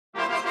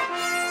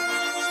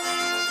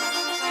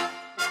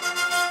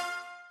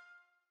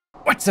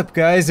What's up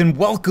guys, and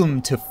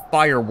welcome to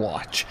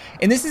Firewatch.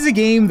 And this is a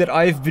game that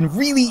I've been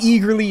really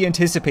eagerly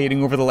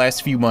anticipating over the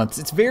last few months.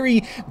 It's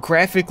very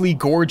graphically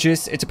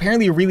gorgeous, it's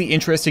apparently a really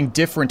interesting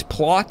different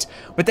plot,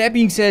 but that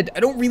being said, I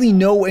don't really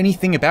know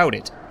anything about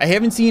it. I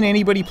haven't seen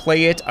anybody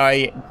play it,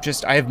 I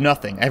have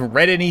nothing. I haven't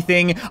read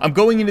anything. I'm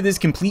going into this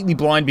completely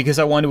blind because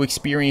I want to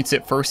experience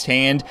it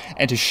firsthand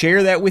and to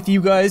share that with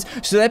you guys.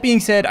 So that being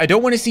said, I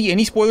don't want to see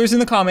any spoilers in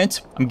the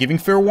comments. I'm giving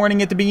fair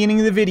warning at the beginning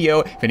of the video.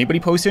 If anybody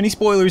posts any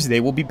spoilers, they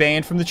will be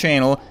banned from the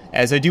channel,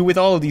 as I do with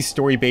all of these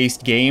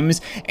story-based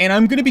games. And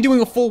I'm going to be doing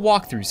a full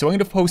walkthrough, so I'm going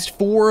to post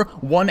 4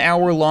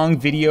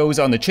 one-hour-long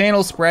videos on the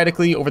channel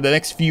sporadically over the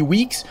next few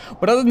weeks.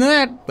 But other than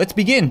that, let's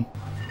begin.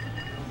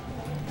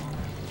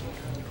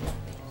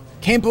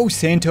 Campo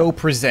Santo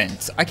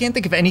presents. I can't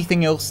think of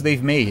anything else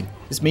they've made.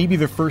 This may be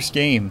their first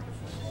game.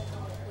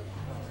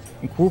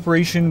 In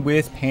cooperation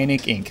with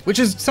Panic Inc., which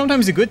is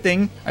sometimes a good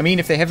thing. I mean,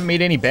 if they haven't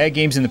made any bad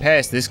games in the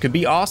past, this could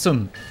be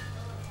awesome.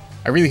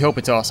 I really hope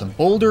it's awesome.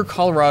 Boulder,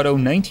 Colorado,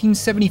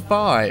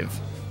 1975.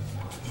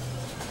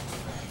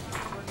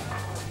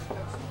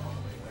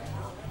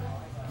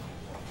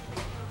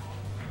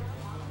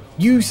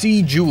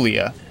 UC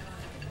Julia.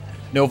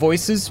 No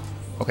voices?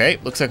 Okay,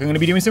 looks like I'm gonna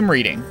be doing some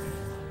reading.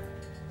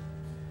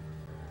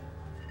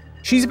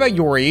 She's about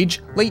your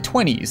age, late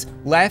 20s,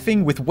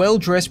 laughing with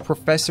well-dressed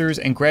professors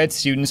and grad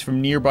students from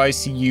nearby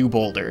CU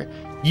Boulder.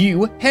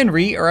 You,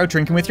 Henry, are out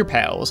drinking with your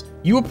pals.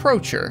 You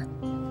approach her.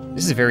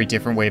 This is a very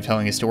different way of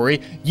telling a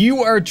story.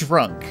 You are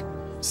drunk.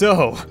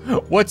 So,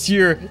 what's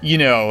your,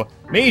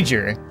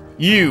 major?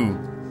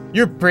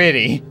 You're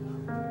pretty.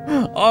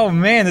 Oh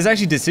man, there's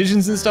actually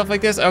decisions and stuff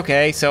like this?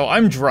 Okay, so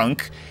I'm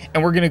drunk,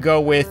 and we're gonna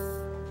go with...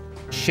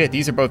 Shit,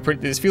 these are both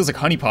pretty... This feels like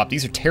Honey Pop.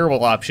 These are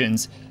terrible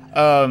options.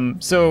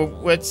 So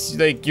what's,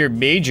 like, your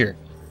major?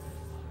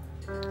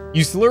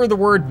 You slur the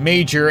word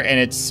major and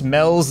it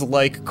smells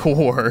like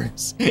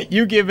cores.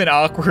 You give an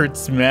awkward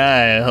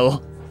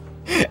smile.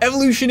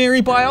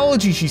 Evolutionary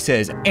biology, she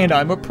says, and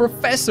I'm a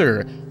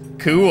professor.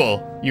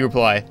 Cool, you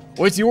reply.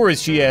 What's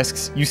yours, she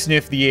asks. You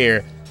sniff the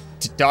air.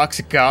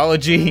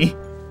 Toxicology?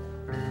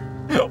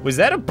 Was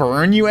that a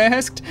burn, you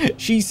asked?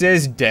 She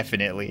says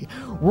definitely.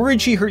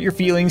 Worried she hurt your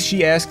feelings,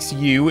 she asks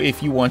you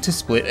if you want to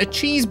split a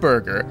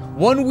cheeseburger.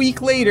 1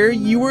 week later,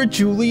 you are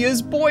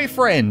Julia's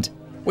boyfriend.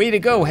 Way to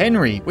go,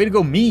 Henry. Way to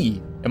go,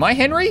 me. Am I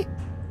Henry?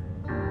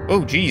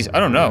 Oh, geez, I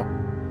don't know.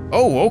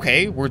 Oh,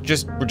 okay, we're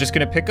just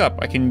gonna pick up.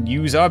 I can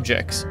use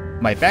objects.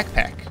 My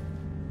backpack.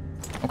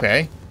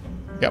 Okay,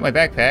 got my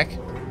backpack.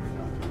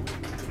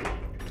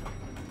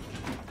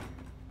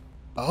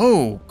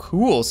 Oh,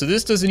 cool. So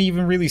this doesn't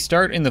even really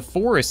start in the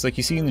forest like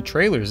you see in the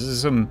trailers. This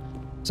is some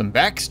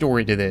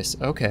backstory to this.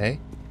 Okay,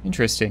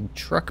 interesting.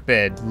 Truck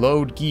bed,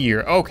 load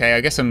gear. Okay,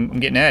 I guess I'm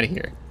getting out of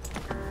here.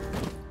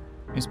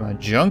 Here's my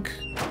junk.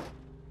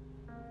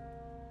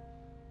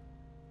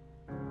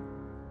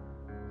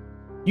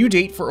 You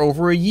date for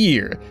over a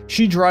year.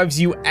 She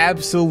drives you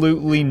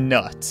absolutely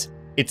nuts.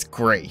 It's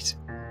great.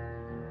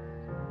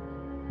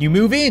 You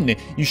move in.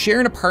 You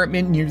share an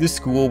apartment near the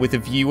school with a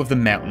view of the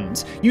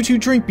mountains. You two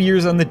drink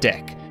beers on the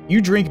deck.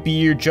 You drink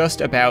beer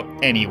just about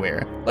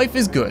anywhere. Life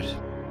is good.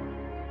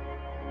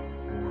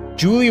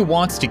 Julia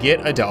wants to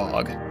get a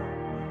dog.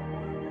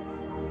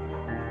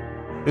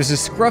 There's a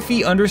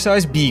scruffy,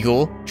 undersized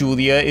beagle.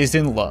 Julia is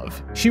in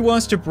love. She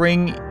wants to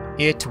bring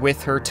it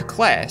with her to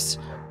class.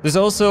 There's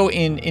also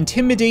an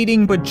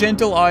intimidating but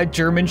gentle-eyed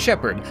German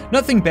Shepherd.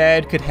 Nothing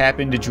bad could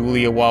happen to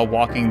Julia while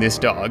walking this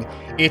dog.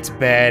 It's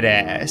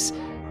badass.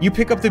 You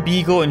pick up the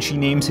beagle and she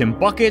names him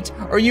Bucket,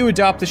 or you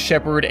adopt the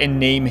shepherd and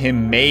name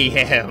him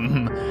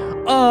Mayhem.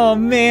 Oh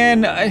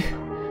man,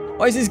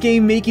 why is this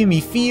game making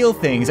me feel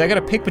things? I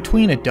gotta pick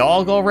between a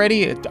dog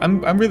already?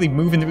 I'm really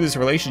moving through this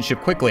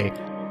relationship quickly.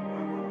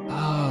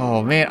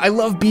 Oh man, I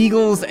love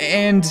beagles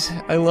and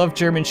I love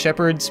German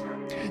shepherds.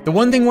 The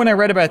one thing when I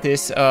read about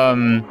this,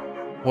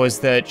 was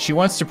that she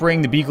wants to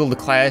bring the beagle to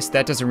class.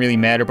 That doesn't really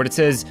matter, but it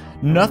says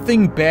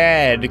nothing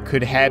bad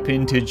could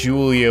happen to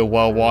Julia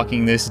while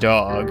walking this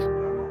dog.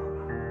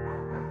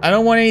 I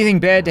don't want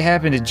anything bad to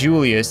happen to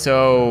Julia,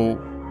 so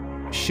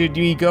should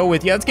we go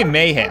with, let's get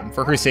Mayhem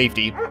for her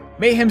safety.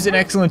 Mayhem's an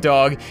excellent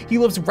dog. He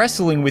loves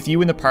wrestling with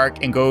you in the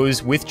park and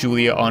goes with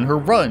Julia on her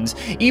runs.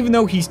 Even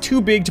though he's too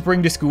big to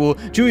bring to school,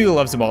 Julia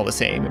loves him all the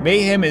same.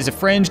 Mayhem is a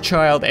friend,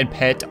 child, and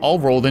pet all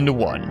rolled into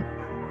one.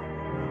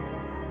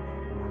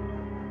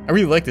 I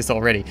really like this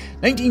already.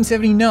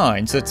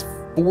 1979, so it's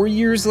 4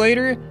 years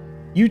later?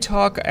 You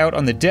talk out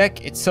on the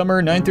deck, it's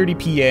summer, 9:30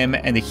 p.m.,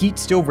 and the heat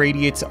still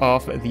radiates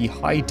off the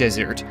high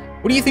desert.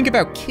 What do you think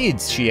about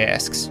kids, she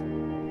asks.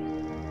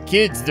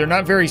 Kids, they're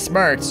not very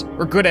smart,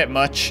 or good at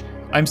much.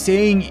 I'm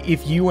saying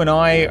if you and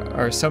I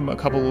are a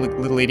couple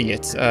little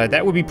idiots,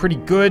 that would be pretty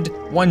good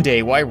one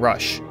day, why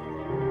rush?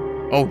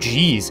 Oh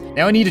geez,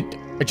 now I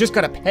just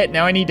got a pet,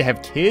 now I need to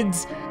have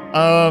kids?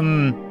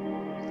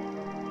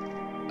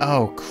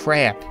 Oh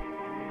crap.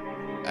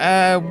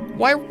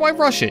 Why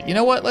rush it? You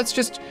know what, let's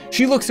just...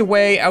 She looks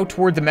away, out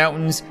toward the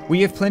mountains.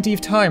 We have plenty of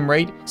time,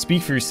 right?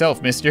 Speak for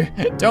yourself, mister.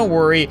 Don't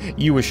worry,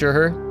 you assure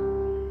her.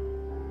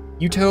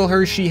 You tell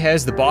her she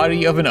has the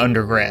body of an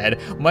undergrad.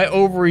 My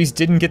ovaries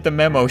didn't get the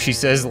memo, she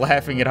says,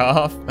 laughing it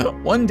off.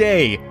 One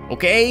day,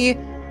 okay?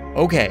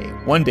 Okay,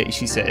 one day,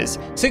 she says.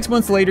 6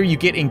 months later, you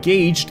get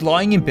engaged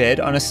lying in bed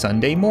on a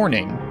Sunday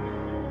morning.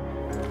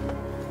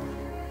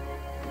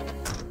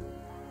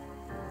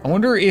 I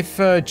wonder if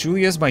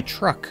Julia's my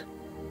truck.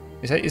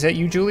 Is that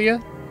you, Julia?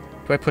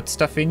 Do I put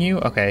stuff in you?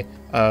 Okay.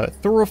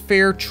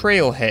 Thoroughfare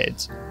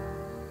trailheads.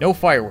 No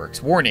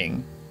fireworks.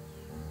 Warning.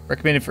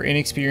 Recommended for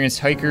inexperienced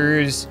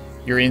hikers.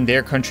 You're in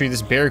their country,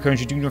 this bear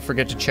country. Do not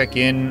forget to check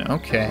in.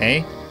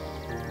 Okay.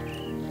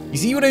 You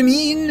see what I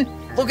mean?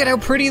 Look at how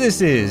pretty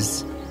this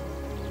is.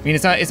 I mean,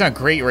 it's not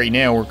great right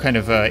now. We're kind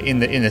of in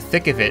the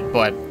thick of it,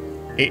 but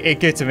it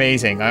gets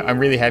amazing. I'm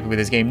really happy with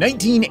this game.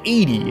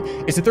 1980.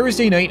 It's a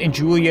Thursday night and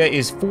Julia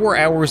is 4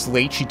 hours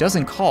late. She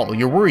doesn't call.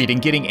 You're worried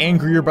and getting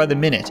angrier by the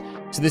minute.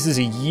 So this is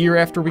a year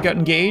after we got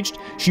engaged.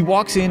 She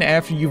walks in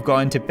after you've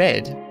gone to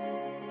bed.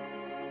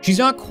 She's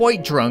not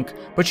quite drunk,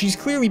 but she's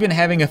clearly been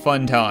having a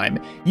fun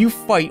time. You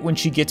fight when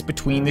she gets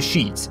between the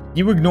sheets.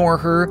 You ignore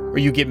her or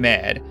you get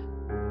mad.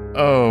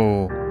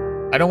 Oh,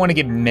 I don't want to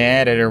get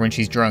mad at her when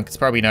she's drunk. It's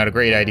probably not a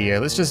great idea.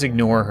 Let's just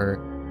ignore her.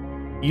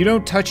 You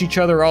don't touch each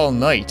other all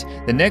night.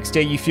 The next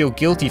day you feel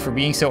guilty for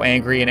being so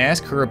angry and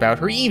ask her about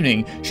her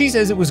evening. She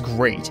says it was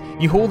great.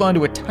 You hold on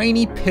to a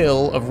tiny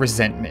pill of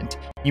resentment.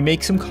 You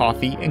make some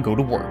coffee and go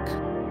to work.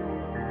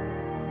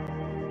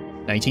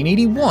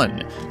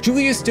 1981.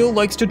 Julia still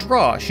likes to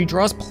draw. She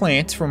draws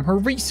plants from her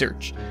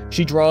research.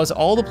 She draws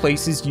all the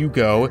places you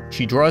go.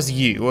 She draws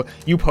you.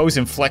 You pose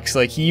and flex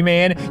like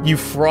He-Man. You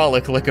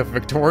frolic like a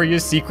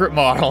Victoria's Secret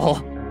model.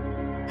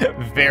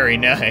 Very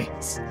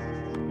nice.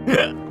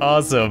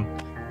 Awesome.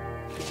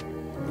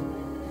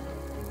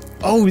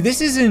 Oh,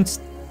 this isn't...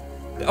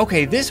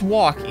 Okay, this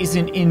walk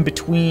isn't in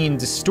between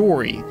the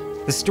story.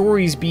 The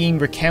story's being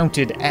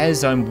recounted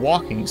as I'm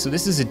walking, so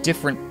this is a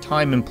different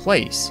time and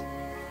place.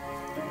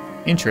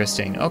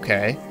 Interesting,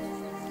 okay.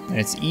 And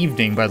it's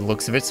evening by the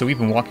looks of it, so we've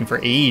been walking for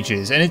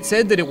ages. And it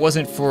said that it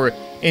wasn't for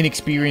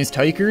inexperienced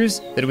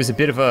hikers, that it was a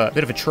bit of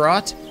a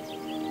trot.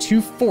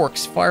 2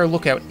 forks, fire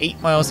lookout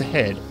 8 miles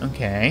ahead.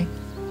 Okay.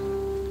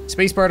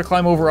 Spacebar to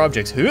climb over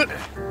objects.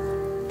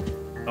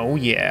 Oh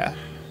yeah.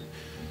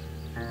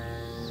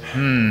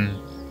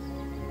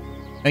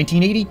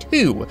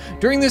 1982.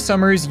 During the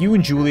summers, you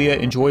and Julia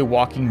enjoy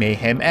walking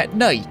mayhem at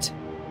night.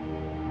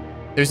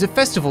 There's a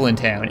festival in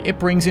town. It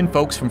brings in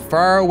folks from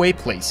faraway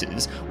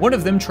places. One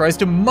of them tries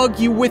to mug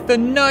you with a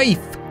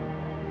knife.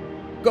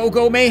 Go,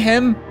 go,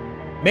 Mayhem.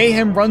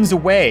 Mayhem runs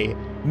away.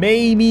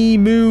 May, me,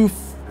 moo,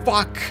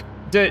 fuck.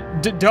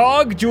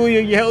 Dog?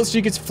 Julia yells.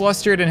 She gets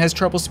flustered and has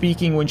trouble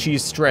speaking when she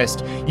is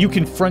stressed. You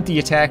confront the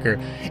attacker.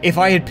 If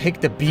I had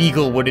picked the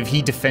beagle, would have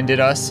he defended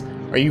us?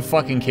 Are you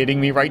fucking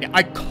kidding me right now?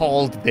 I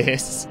called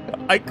this.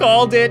 I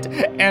called it,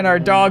 and our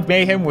dog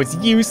Mayhem was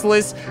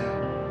useless.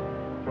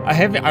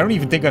 I don't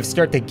even think I've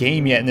started the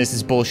game yet, and this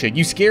is bullshit.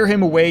 You scare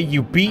him away,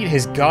 you beat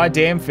his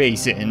goddamn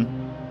face in.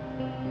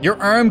 Your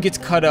arm gets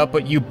cut up,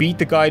 but you beat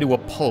the guy to a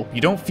pulp.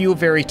 You don't feel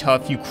very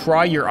tough, you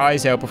cry your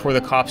eyes out before the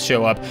cops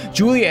show up.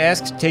 Julia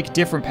asks to take a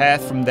different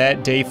path from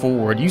that day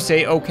forward. You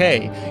say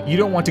okay. You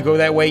don't want to go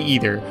that way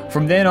either.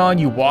 From then on,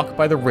 you walk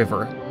by the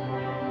river.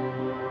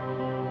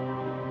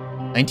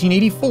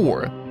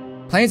 1984.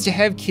 Plans to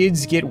have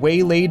kids get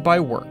waylaid by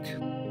work.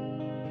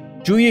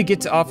 Julia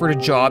gets offered a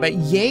job at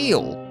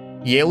Yale.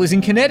 Yale is in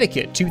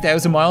Connecticut,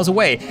 2,000 miles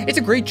away. It's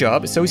a great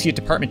job, associate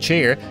department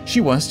chair. She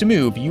wants to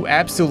move. You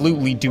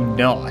absolutely do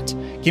not.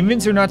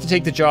 Convince her not to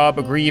take the job,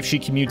 agree if she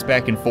commutes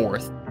back and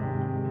forth.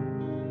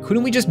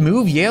 Couldn't we just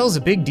move? Yale's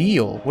a big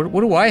deal.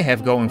 What do I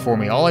have going for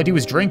me? All I do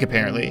is drink,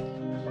 apparently.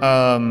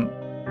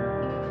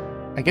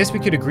 I guess we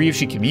could agree if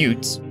she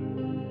commutes.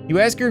 You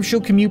ask her if she'll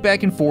commute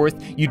back and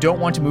forth. You don't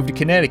want to move to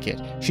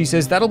Connecticut. She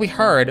says that'll be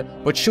hard,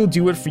 but she'll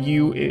do it for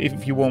you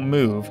if you won't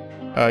move.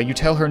 You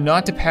tell her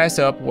not to pass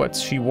up what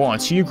she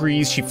wants. She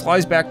agrees. She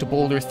flies back to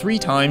Boulder 3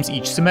 times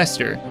each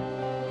semester.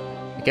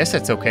 I guess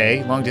that's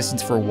okay. Long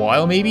distance for a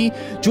while, maybe?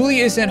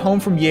 Julia is sent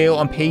home from Yale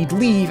on paid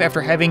leave after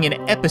having an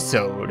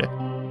episode.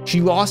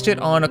 She lost it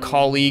on a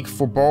colleague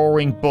for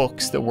borrowing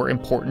books that were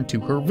important to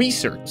her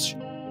research.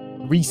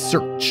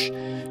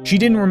 She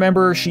didn't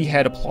remember she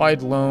had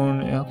applied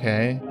loan.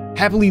 Okay.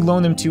 Happily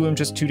loaned them to him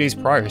just 2 days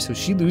prior. So is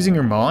she losing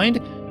her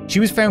mind? She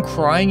was found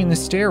crying in the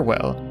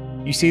stairwell.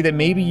 You say that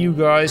maybe you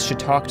guys should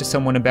talk to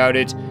someone about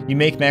it. You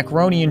make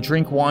macaroni and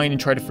drink wine and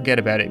try to forget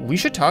about it. We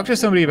should talk to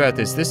somebody about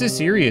this. This is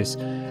serious.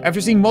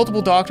 After seeing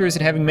multiple doctors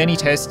and having many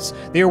tests,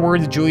 they are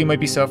worried that Julia might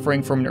be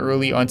suffering from an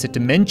early onset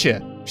dementia.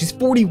 She's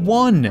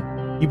 41.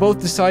 You both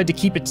decide to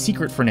keep it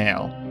secret for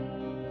now.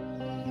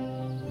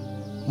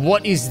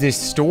 What is this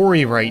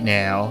story right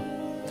now?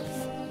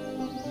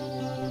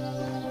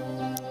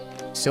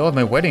 Still have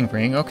my wedding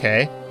ring,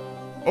 okay.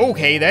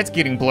 Okay, that's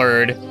getting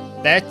blurred.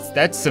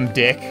 That's some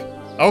dick.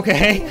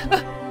 Okay.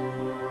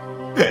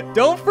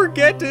 Don't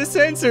forget to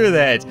censor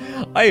that.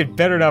 I had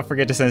better not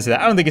forget to censor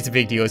that. I don't think it's a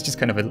big deal. It's just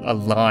kind of a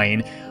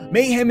line.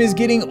 Mayhem is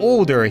getting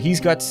older. He's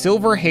got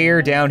silver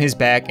hair down his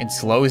back and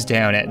slows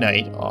down at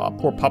night. Aw,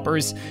 poor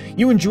puppers.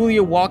 You and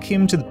Julia walk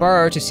him to the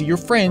bar to see your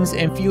friends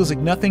and feels like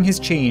nothing has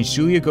changed.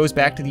 Julia goes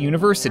back to the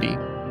university.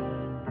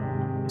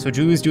 So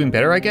Julia's doing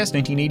better, I guess?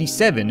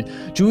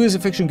 1987. Julia's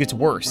affliction gets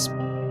worse.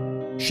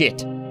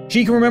 Shit.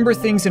 She can remember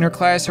things in her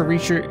class,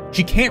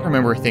 she can't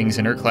remember things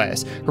in her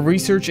class. Her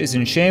research is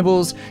in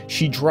shambles.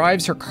 She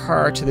drives her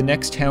car to the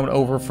next town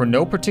over for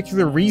no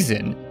particular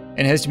reason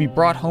and has to be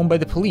brought home by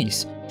the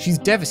police. She's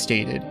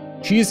devastated.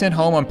 She is sent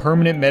home on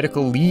permanent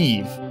medical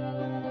leave.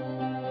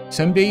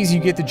 Some days you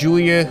get the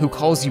Julia who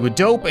calls you a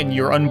dope and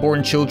your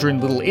unborn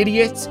children little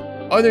idiots.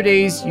 Other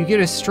days you get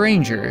a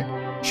stranger.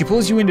 She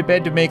pulls you into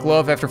bed to make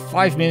love. After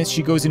 5 minutes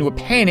she goes into a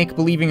panic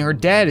believing her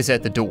dad is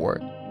at the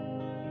door.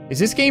 Is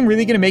this game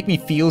really gonna make me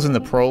feels in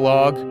the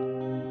prologue?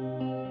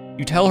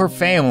 You tell her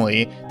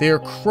family. They are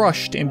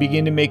crushed and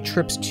begin to make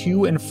trips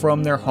to and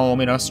from their home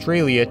in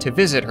Australia to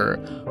visit her.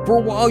 For a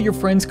while, your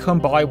friends come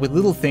by with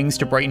little things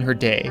to brighten her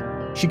day.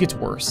 She gets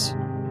worse.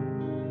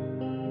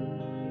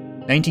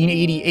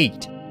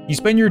 1988. You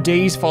spend your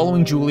days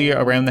following Julia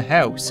around the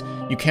house.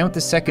 You count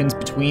the seconds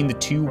between the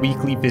 2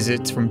 weekly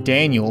visits from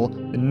Daniel,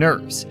 the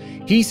nurse.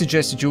 He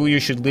suggested Julia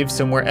should live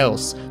somewhere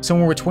else,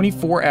 somewhere with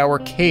 24-hour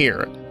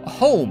care, a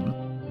home.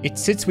 It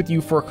sits with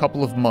you for a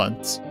couple of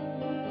months.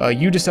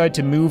 You decide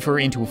to move her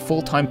into a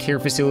full-time care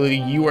facility.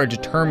 You are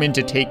determined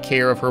to take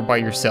care of her by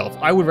yourself.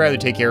 I would rather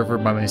take care of her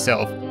by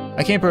myself.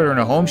 I can't put her in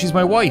a home, she's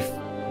my wife.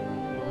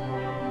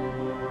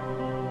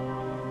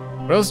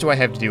 What else do I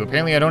have to do?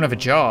 Apparently I don't have a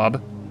job.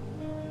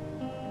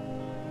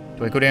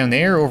 Do I go down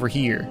there or over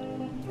here?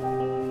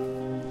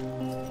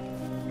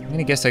 I'm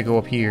gonna guess I go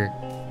up here.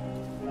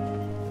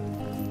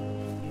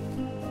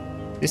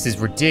 This is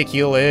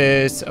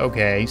ridiculous.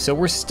 Okay, so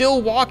we're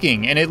still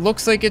walking, and it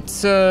looks like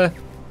it's the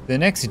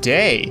next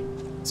day.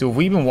 So have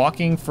we been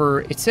walking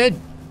for, it said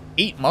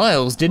 8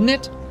 miles, didn't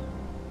it?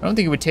 I don't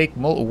think it would take,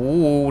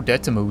 whoa,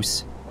 that's a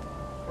moose.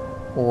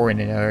 Or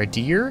a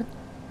deer?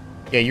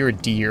 Yeah, you're a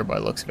deer by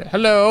the looks of it.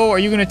 Hello, are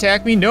you gonna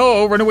attack me?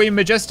 No, run away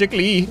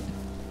majestically.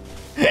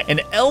 An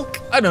elk?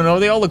 I don't know,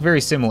 they all look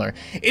very similar.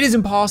 It is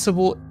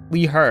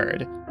impossibly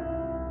hard.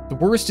 The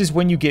worst is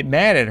when you get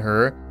mad at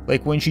her,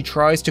 like when she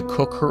tries to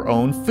cook her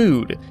own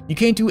food. You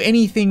can't do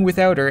anything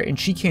without her, and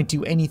she can't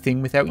do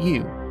anything without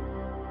you.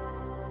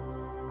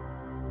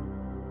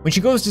 When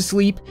she goes to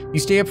sleep, you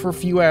stay up for a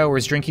few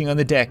hours drinking on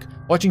the deck,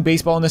 watching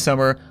baseball in the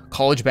summer,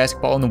 college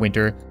basketball in the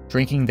winter,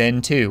 drinking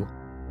then too.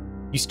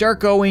 You start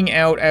going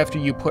out after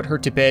you put her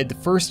to bed. The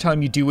first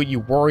time you do it, you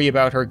worry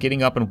about her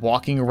getting up and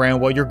walking around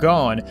while you're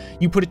gone.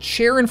 You put a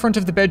chair in front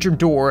of the bedroom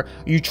door,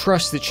 you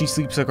trust that she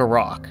sleeps like a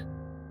rock.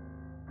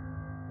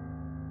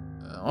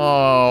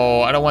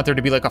 Oh, I don't want there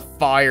to be like a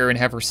fire and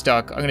have her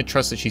stuck. I'm gonna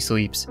trust that she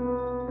sleeps.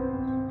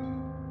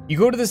 You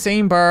go to the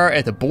same bar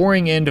at the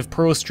boring end of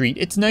Pearl Street.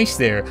 It's nice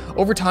there.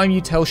 Over time, you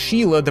tell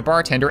Sheila, the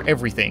bartender,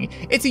 everything.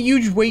 It's a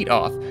huge weight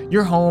off.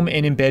 You're home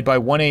and in bed by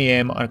 1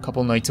 a.m. on a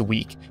couple nights a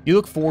week. You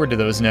look forward to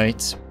those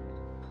nights.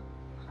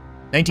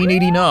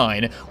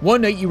 1989.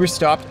 One night you were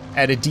stopped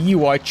at a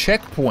DUI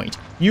checkpoint.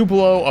 You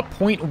blow a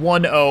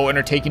 .10 and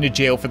are taken to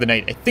jail for the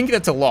night. I think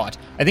that's a lot.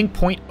 I think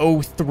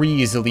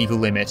 .03 is the legal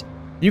limit.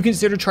 You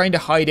consider trying to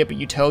hide it, but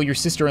you tell your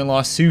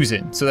sister-in-law,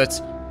 Susan. So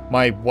that's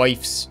my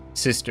wife's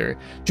sister.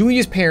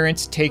 Julia's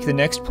parents take the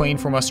next plane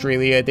from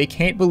Australia. They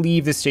can't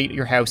believe the state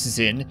your house is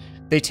in.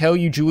 They tell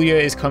you Julia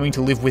is coming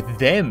to live with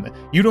them.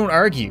 You don't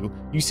argue.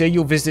 You say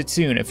you'll visit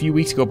soon. A few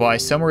weeks go by.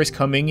 Summer is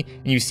coming,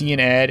 and you see an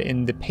ad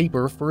in the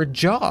paper for a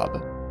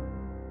job.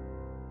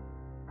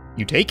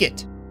 You take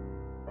it.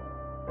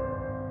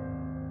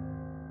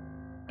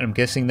 And I'm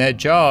guessing that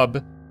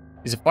job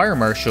is a fire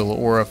marshal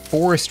or a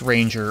forest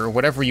ranger or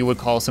whatever you would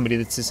call somebody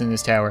that sits in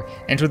this tower.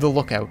 Enter the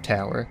lookout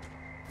tower.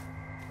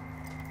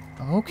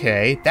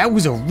 Okay, that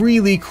was a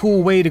really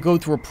cool way to go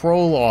through a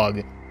prologue.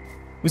 It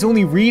was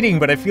only reading,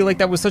 but I feel like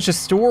that was such a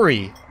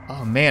story.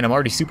 Oh man, I'm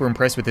already super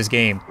impressed with this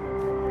game.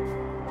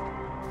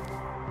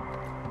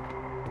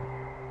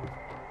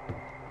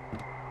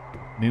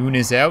 Moon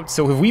is out.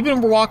 So have we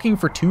been walking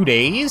for 2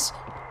 days?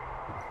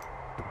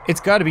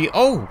 It's gotta be,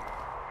 oh,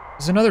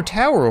 there's another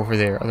tower over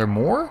there. Are there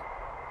more?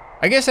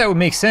 I guess that would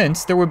make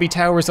sense. There would be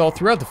towers all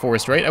throughout the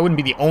forest, right? I wouldn't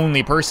be the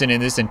only person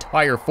in this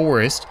entire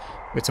forest.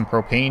 With some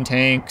propane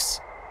tanks.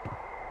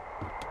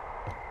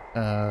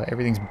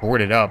 Everything's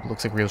boarded up.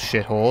 Looks like a real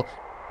shithole.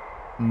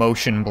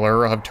 Motion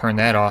blur. I'll have to turn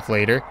that off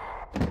later.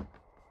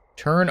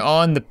 Turn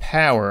on the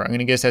power. I'm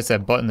gonna guess that's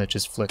that button that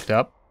just flicked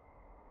up.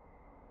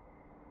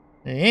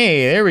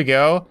 Hey, there we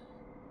go.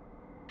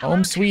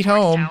 Home sweet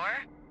home.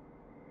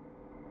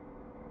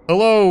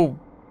 Hello,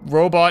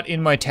 robot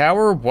in my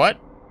tower? What?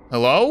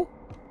 Hello?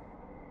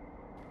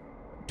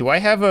 Do I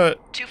have a...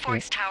 2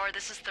 Forks Tower,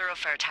 this is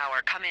Thoroughfare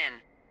Tower, come in.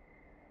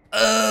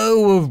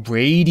 Oh, a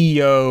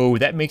radio.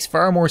 That makes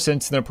far more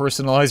sense than a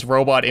personalized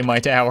robot in my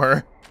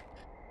tower.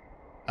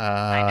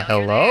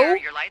 Hello?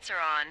 Your lights are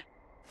on.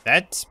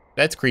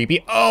 That's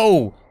creepy.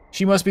 Oh,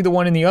 She must be the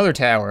one in the other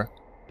tower.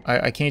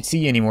 I can't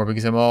see anymore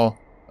because I'm all...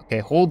 Okay,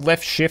 hold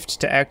left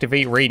shift to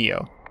activate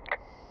radio.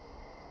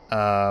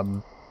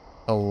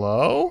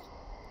 Hello?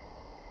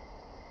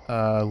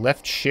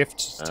 Left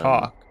shift to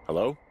talk.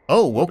 Hello?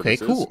 Oh, okay,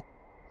 cool.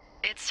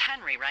 It's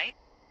Henry, right?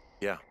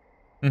 Yeah.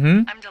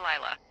 Mm-hmm. I'm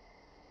Delilah.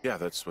 Yeah,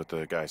 that's what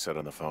the guy said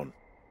on the phone.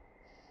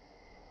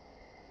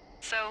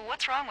 So,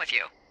 what's wrong with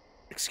you?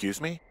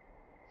 Excuse me?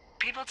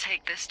 People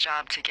take this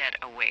job to get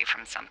away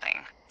from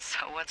something. So,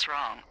 what's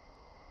wrong?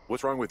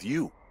 What's wrong with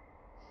you?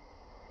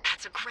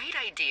 That's a great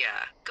idea.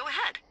 Go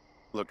ahead.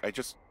 Look, I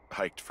just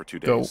hiked for 2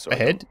 days, Go so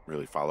ahead. I don't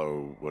really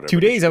follow whatever. 2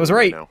 days, I was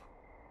right. Now.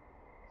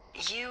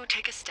 You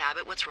take a stab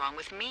at what's wrong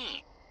with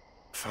me.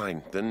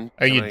 Fine, then.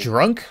 Are can you I,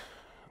 drunk?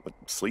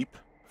 sleep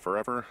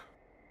forever?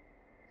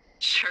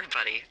 Sure,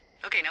 buddy.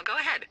 Okay, now go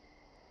ahead.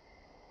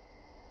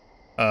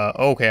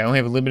 Okay, I only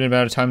have a limited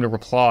amount of time to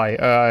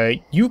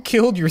reply. You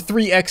killed your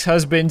 3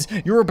 ex-husbands,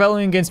 you're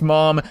rebelling against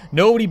Mom,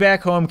 nobody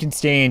back home can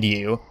stand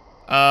you.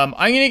 I'm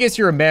gonna guess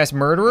you're a mass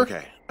murderer?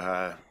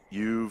 Okay,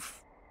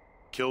 you've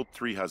killed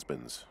 3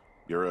 husbands.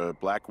 You're a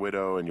black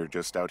widow and you're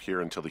just out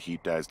here until the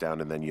heat dies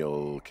down and then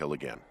you'll kill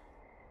again.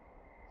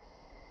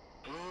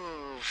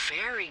 Ooh,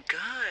 very good.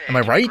 Am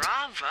I right?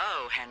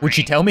 Bravo, Henry. Would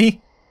she tell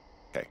me?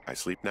 Okay, I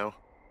sleep now?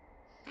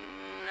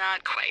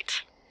 Not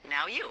quite.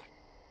 Now you.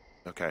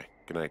 Okay,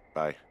 good night,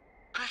 bye.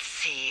 Let's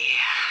see.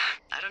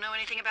 I don't know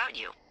anything about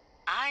you.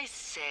 I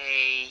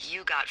say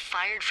you got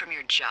fired from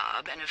your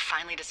job and have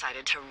finally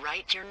decided to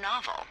write your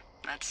novel.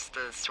 That's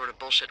the sort of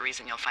bullshit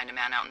reason you'll find a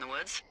man out in the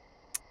woods.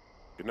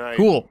 Good night.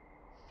 Cool.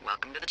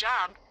 Welcome to the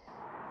job.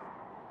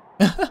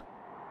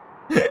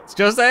 It's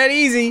just that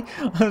easy.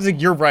 I was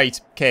like, you're right.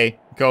 Okay,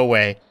 go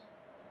away.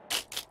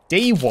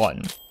 Day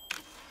 1.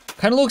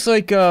 Kind of looks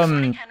like,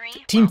 Morning, Henry.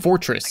 Team Well,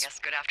 Fortress. I guess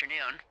good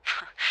afternoon.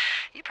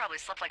 You probably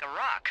slept like a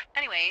rock.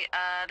 Anyway,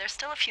 there's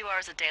still a few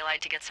hours of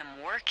daylight to get some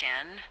work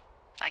in.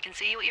 I can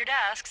see you at your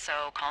desk,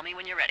 so call me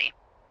when you're ready.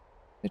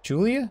 Hey,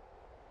 Julia?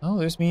 Oh,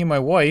 there's me and my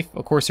wife.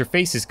 Of course, her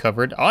face is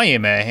covered. I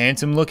am a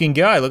handsome-looking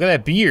guy. Look at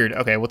that beard.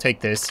 Okay, we'll take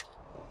this.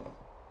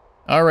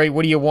 All right,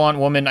 what do you want,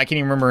 woman? I can't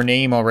even remember her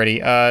name already.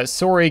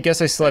 Sorry,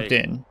 guess I slept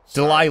in.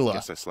 Sorry, Delilah.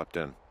 guess I slept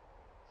in.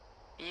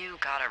 You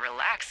got a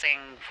relaxing,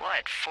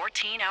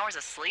 14 hours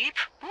of sleep?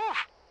 Whew.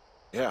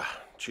 Yeah,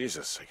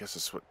 Jesus, I guess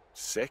it's what,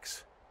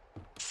 6?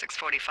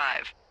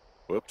 6:45.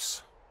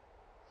 Whoops.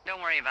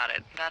 Don't worry about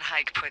it. That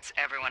hike puts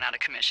everyone out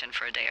of commission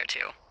for a day or 2.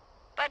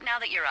 But now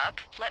that you're up,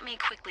 let me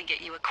quickly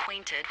get you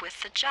acquainted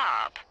with the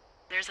job.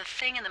 There's a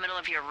thing in the middle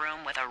of your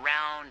room with a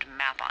round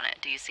map on it.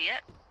 Do you see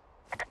it?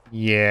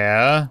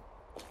 Yeah.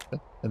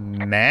 The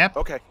map?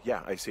 Okay,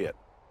 yeah, I see it.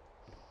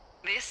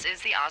 This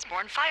is the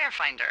Osborne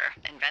Firefinder,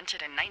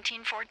 invented in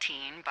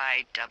 1914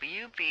 by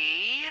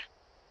W.B.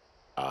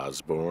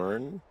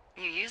 Osborne?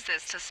 You use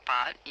this to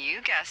spot,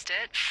 you guessed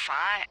it,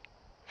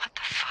 What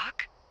the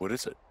fuck? What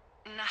is it?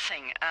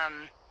 Nothing.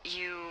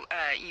 You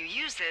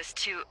use this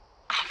to...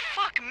 Oh,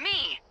 fuck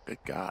me! Good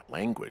God,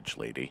 language,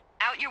 lady.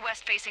 Out your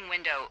west-facing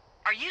window.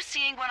 Are you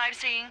seeing what I'm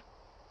seeing?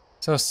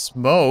 So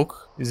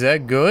smoke. Is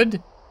that good?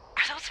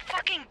 Are those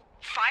fucking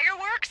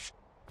fireworks?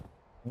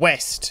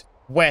 West.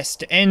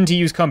 West. N to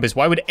use compass.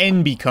 Why would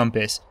N be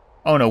compass?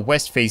 Oh no,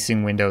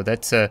 west-facing window.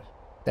 That's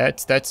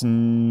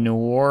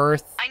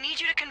north. I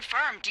need you to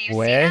confirm. Do you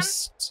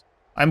West.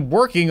 I'm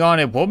working on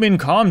it, woman.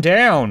 Calm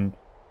down.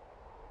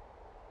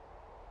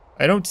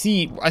 I don't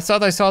see... I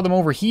thought I saw them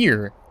over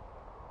here.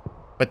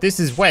 But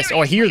this is see them? west. Oh,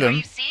 I hear Seriously, them. Are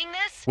you seeing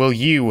this? Will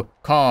you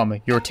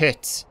calm your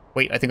tits?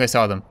 Wait, I think I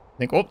saw them. I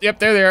think... Oh, yep,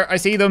 they're there. I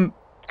see them.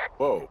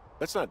 Whoa,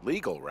 that's not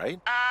legal, right?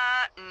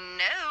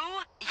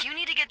 No. You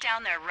need to get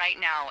down there right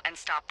now and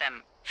stop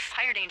them.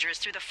 Fire danger is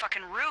through the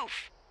fucking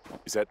roof.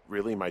 Is that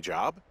really my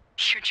job?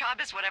 Your job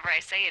is whatever I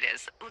say it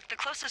is. Look, the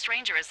closest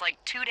ranger is like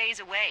 2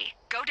 days away.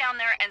 Go down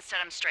there and set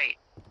them straight.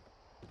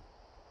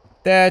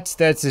 That's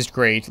just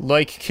great.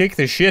 Like, kick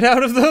the shit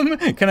out of them?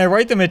 Can I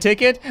write them a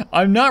ticket?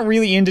 I'm not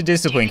really into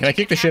discipline. Can I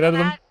kick the shit out of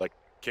them? Like,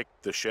 kick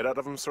the shit out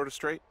of them sort of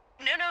straight?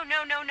 No.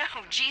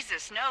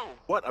 Jesus, no.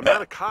 What? I'm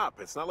not a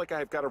cop. It's not like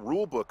I've got a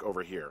rule book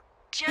over here.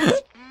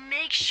 Just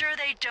make sure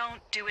they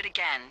don't do it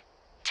again.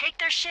 Take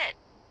their shit.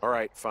 All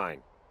right,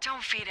 fine.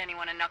 Don't feed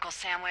anyone a knuckle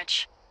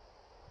sandwich.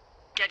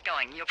 Get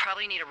going. You'll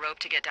probably need a rope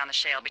to get down the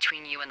shale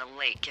between you and the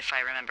lake, if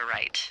I remember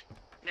right.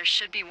 There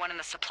should be one in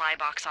the supply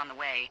box on the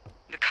way.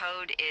 The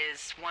code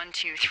is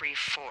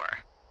 1234.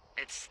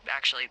 It's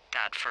actually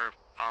that for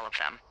all of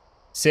them.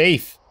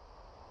 Safe.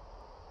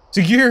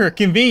 Secure,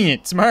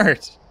 convenient,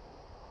 smart.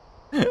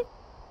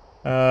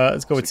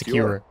 Let's go with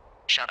secure.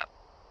 Shut up.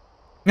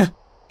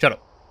 Shut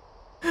up.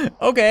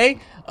 Okay,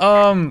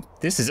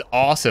 this is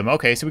awesome.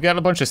 Okay, so we got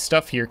a bunch of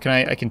stuff here.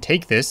 I can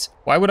take this.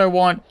 Why would I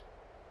want...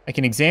 I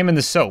can examine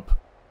the soap.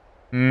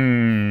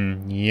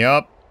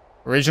 Yup.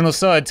 Original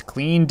suds,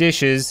 clean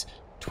dishes,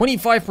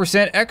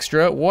 25%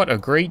 extra. What a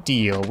great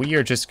deal.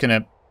 We're just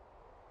gonna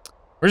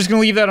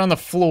leave that on the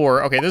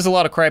floor. Okay, there's a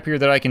lot of crap here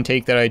that I can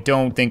take that I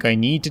don't think I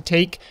need to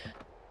take.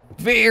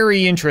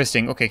 Very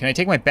interesting. Okay, can I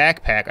take my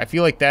backpack? I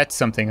feel like that's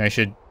something I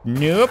should...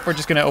 Nope, we're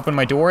just gonna open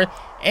my door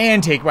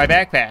and take my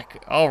backpack.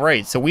 All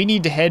right, so we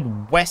need to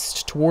head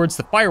west towards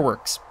the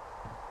fireworks.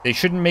 They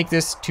shouldn't make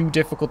this too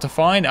difficult to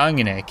find. I'm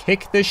gonna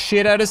kick the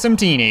shit out of some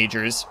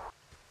teenagers.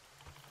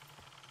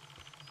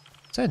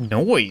 What's that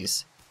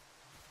noise?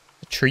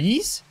 The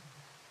trees?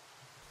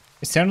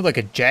 It sounded like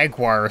a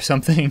jaguar or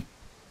something.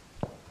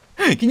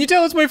 Can you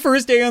tell it's my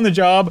first day on the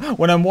job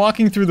when I'm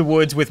walking through the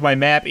woods with my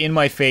map in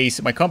my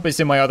face, my compass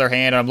in my other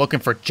hand, and I'm looking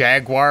for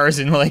jaguars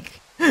in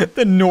like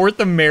the North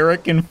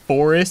American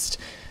forest?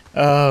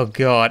 Oh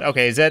god.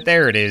 Okay, is that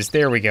there it is.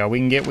 There we go. We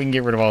can get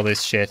rid of all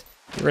this shit.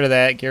 Get rid of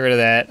that, get rid of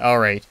that. All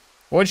right.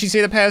 What did she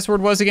say the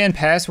password was again?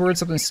 Password,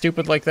 something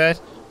stupid like that?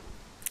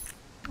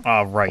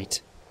 All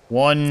right.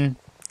 1,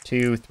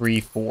 2, 3,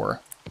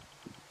 4.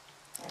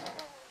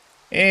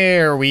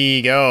 There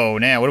we go.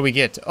 Now, what do we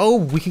get? Oh,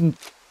 we can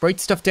write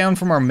stuff down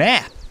from our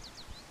map.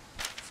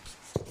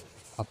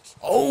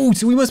 Oh,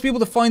 so we must be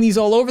able to find these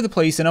all over the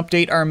place and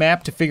update our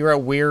map to figure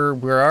out where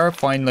we are,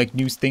 find like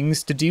new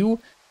things to do.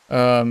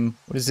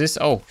 What is this?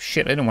 Oh,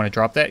 shit, I didn't want to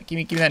drop that. Give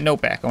me that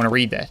note back. I want to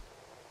read that.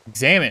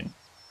 Examine.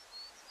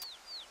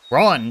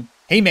 Ron,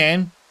 hey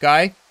man,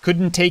 guy,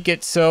 couldn't take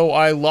it, so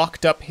I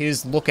locked up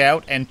his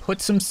lookout and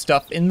put some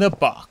stuff in the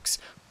box.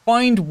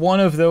 Found one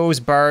of those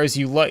bars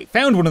you liked.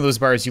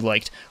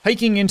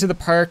 Hiking into the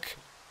park,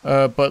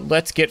 but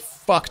let's get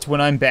fucked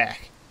when I'm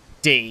back.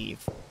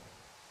 Dave.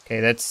 Okay,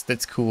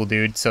 that's cool,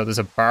 dude. So there's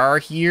a bar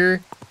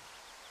here.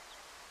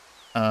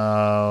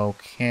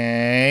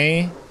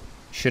 Okay.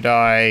 Should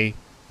I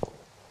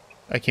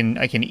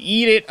can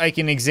eat it, I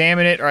can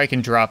examine it, or I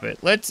can drop it.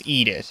 Let's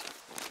eat it.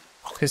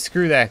 Cause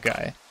screw that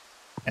guy.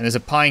 And there's a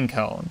pine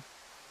cone.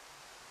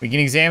 We can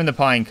examine the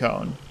pine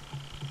cone.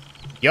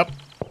 Yup.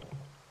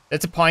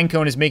 That's a pine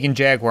cone is making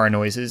jaguar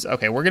noises.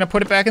 Okay, we're gonna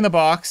put it back in the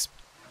box.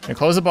 I'm gonna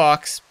close the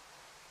box.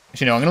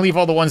 Actually, no, I'm gonna leave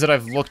all the ones that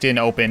I've looked in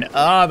open.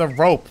 Ah, the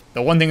rope.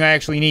 The one thing I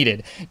actually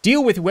needed.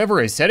 Deal with whoever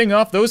is setting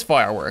off those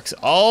fireworks.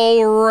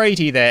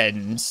 Alrighty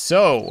then.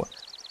 So,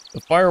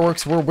 the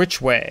fireworks were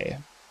which way?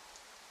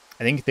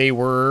 I think they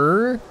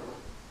were...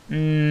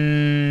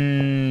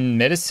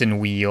 medicine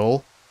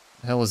wheel.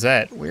 The hell is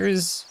that?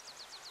 Where's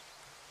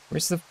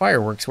the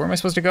fireworks? Where am I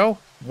supposed to go?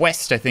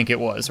 West, I think it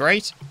was,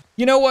 right?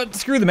 You know what?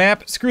 Screw the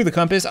map, screw the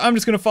compass. I'm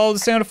just gonna follow the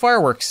sound of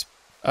fireworks.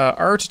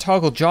 R to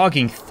toggle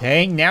jogging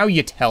thing. Now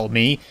you tell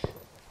me.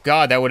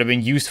 God, that would have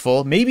been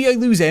useful. Maybe I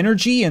lose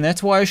energy and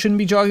that's why I shouldn't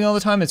be jogging all the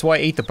time. That's why I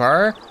ate the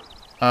bar.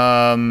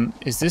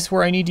 Is this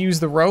where I need to use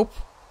the rope?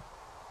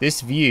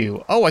 This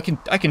view. Oh, I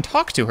can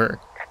talk to her.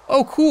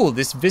 Oh, cool.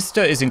 This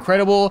vista is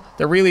incredible.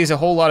 There really is a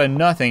whole lot of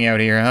nothing out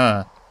here,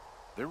 huh?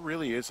 There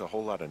really is a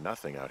whole lot of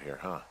nothing out here,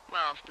 huh?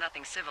 Well,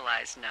 nothing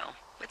civilized, no.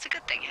 It's a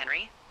good thing,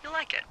 Henry. You'll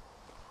like it.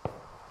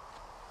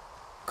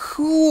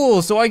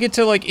 Cool, so I get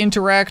to like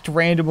interact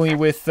randomly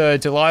with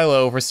Delilah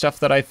over stuff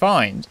that I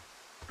find.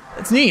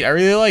 That's neat, I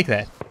really like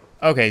that.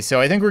 Okay, so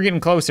I think we're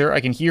getting closer.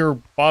 I can hear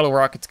bottle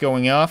rockets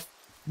going off,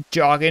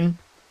 jogging.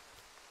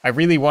 I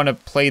really want to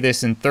play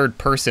this in third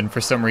person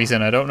for some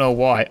reason, I don't know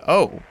why.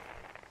 Oh,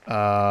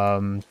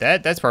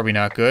 that's probably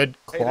not good.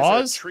 Claws? Hey,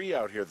 there's a tree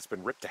out here that's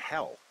been ripped to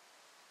hell.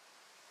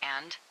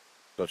 And?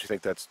 Don't you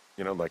think that's,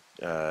 you know, like,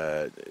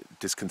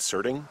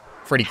 disconcerting?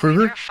 Freddy Krueger?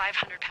 There are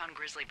 500-pound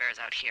grizzly bears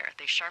out here.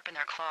 They sharpen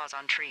their claws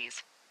on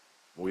trees.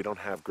 We don't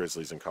have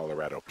grizzlies in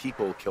Colorado.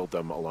 People killed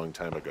them a long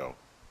time ago.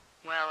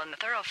 Well, in the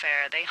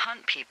thoroughfare, they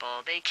hunt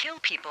people, they kill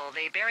people,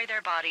 they bury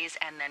their bodies,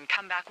 and then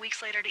come back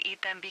weeks later to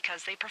eat them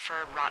because they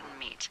prefer rotten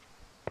meat.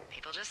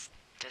 People just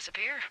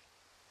disappear.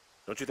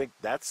 Don't you think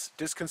that's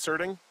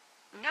disconcerting?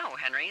 No,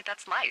 Henry,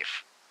 that's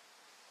life.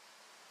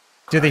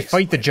 Do they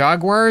fight the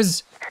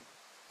jaguars?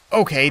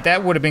 Okay,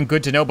 that would have been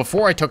good to know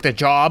before I took the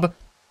job.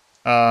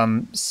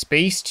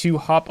 Space to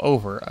hop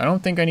over. I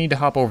don't think I need to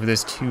hop over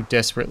this too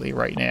desperately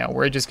right now.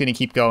 We're just gonna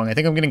keep going. I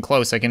think I'm getting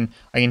close. I can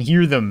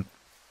hear them.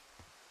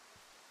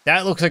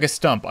 That looks like a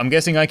stump. I'm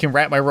guessing I can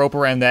wrap my rope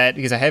around that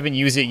because I haven't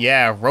used it.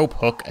 Yeah, rope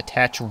hook,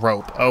 attach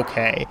rope.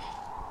 Okay.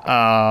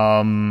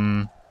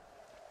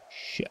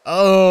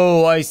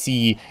 Oh, I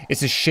see.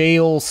 It's a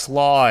shale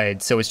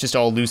slide, so it's just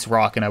all loose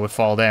rock and I would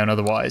fall down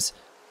otherwise.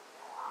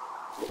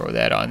 Throw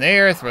that on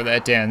there, throw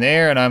that down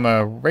there, and I'm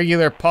a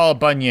regular Paul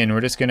Bunyan.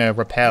 We're just gonna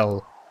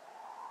rappel.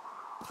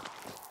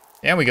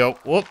 There we go.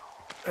 Whoop.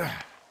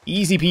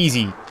 Easy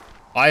peasy.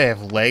 I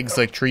have legs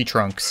like tree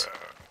trunks.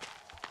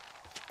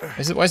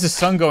 Why is the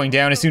sun going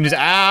down as soon as...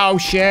 Ow,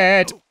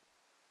 shit!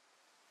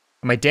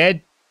 Am I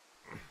dead?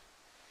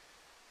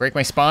 Break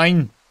my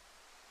spine?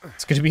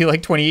 It's gonna be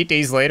like 28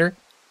 days later.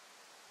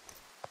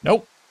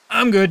 Nope.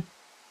 I'm good.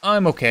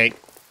 I'm okay.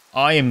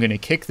 I am gonna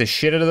kick the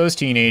shit out of those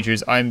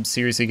teenagers. I'm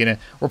seriously gonna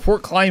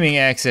report climbing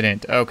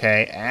accident.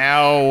 Okay,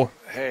 ow.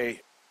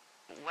 Hey.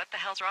 What the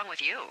hell's wrong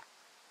with you?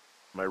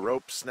 My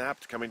rope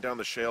snapped coming down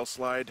the shale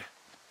slide.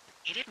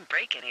 You didn't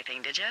break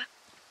anything, did you?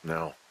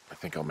 No, I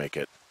think I'll make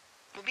it.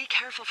 Well, be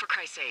careful for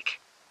Christ's sake.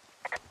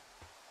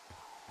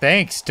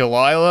 Thanks,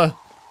 Delilah.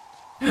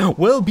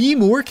 Well, be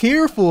more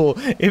careful.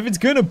 If it's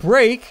gonna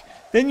break,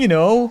 then, you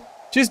know,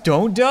 Just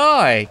don't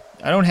die.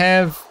 I don't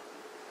have...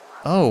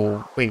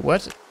 Oh, wait,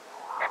 what?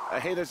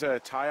 Hey, there's a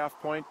tie-off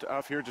point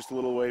off here just a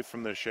little away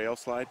from the shale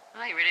slide.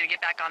 Oh, you ready to get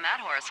back on that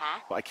horse,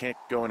 huh? Well, I can't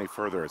go any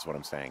further is what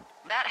I'm saying.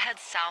 That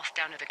heads south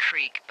down to the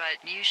creek,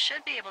 but you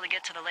should be able to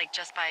get to the lake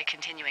just by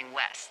continuing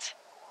west.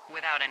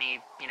 Without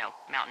any,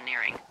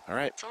 mountaineering. All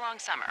right. It's a long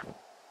summer.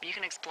 You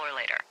can explore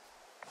later.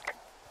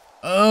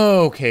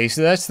 Okay,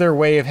 so that's their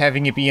way of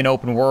having it be an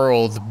open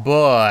world,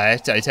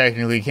 but I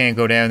technically can't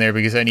go down there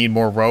because I need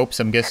more ropes.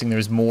 I'm guessing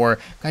there's more.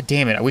 God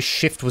damn it, I wish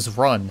shift was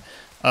run.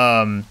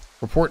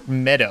 Report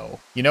meadow.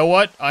 You know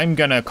what? I'm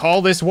gonna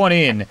call this one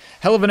in.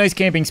 Hell of a nice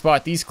camping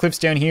spot. These cliffs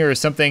down here are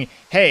something.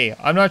 Hey,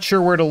 I'm not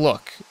sure where to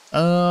look.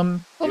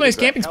 Nice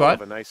camping spot.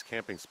 Hell of a nice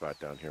camping spot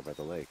down here by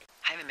the lake.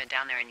 I haven't been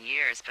down there in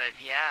years, but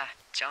yeah,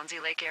 Jonesy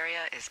Lake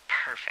area is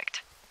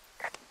perfect.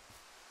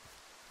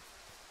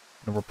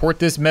 I'll report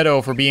this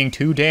meadow for being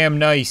too damn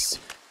nice.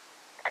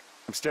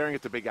 I'm staring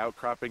at the big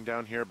outcropping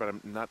down here, but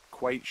I'm not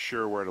quite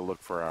sure where to look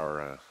for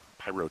our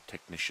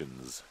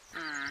pyrotechnicians.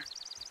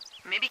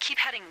 Maybe keep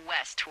heading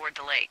west toward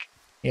the lake.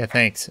 Yeah,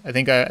 thanks. I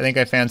think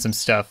I found some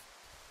stuff.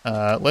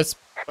 Let's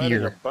Finding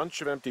a beer.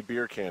 bunch of empty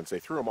beer cans. They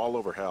threw them all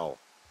over hell.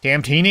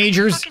 Damn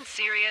teenagers. Fucking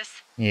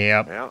serious?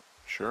 Yep. Yeah,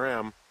 sure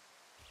am.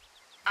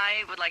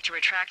 I would like to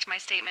retract my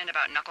statement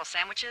about knuckle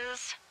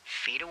sandwiches.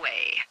 Feet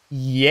away.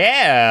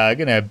 Yeah,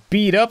 gonna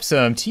beat up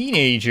some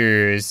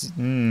teenagers.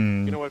 You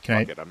know what? Can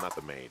Fuck it. I'm not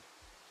the maid.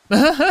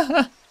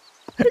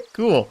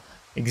 Cool.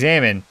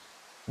 Examine.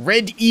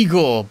 Red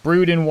Eagle,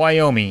 brewed in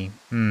Wyoming.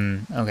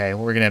 Okay,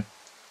 we're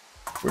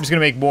just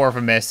gonna make more of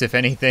a mess, if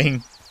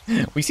anything.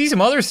 We see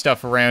some other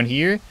stuff around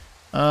here.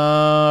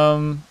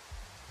 Nothing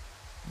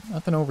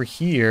over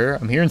here.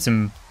 I'm hearing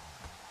some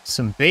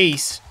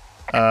bass.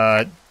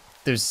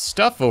 There's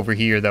stuff over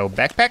here though.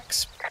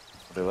 Backpacks?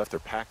 They left their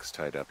packs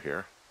tied up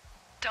here.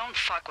 Don't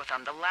fuck with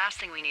them. The last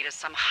thing we need is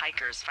some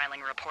hikers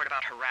filing a report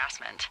about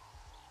harassment.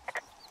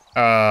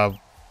 I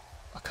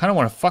kind of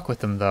want to fuck with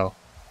them though.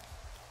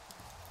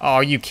 Oh,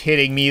 are you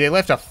kidding me? They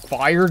left a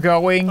fire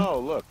going? Oh,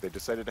 look, they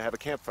decided to have a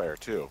campfire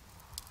too.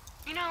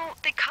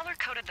 They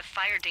color-coded the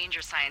fire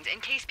danger signs in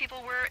case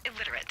people were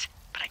illiterate.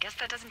 But I guess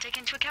that doesn't take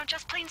into account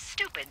just plain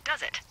stupid,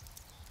 does it?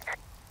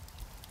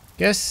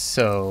 Guess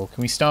so.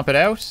 Can we stomp it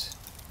out?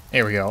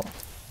 There we go.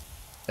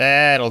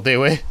 That'll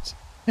do it.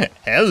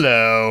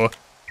 Hello.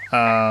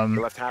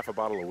 They left half a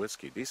bottle of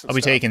whiskey. Decent I'll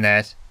be stuff. taking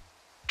that.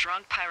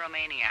 Drunk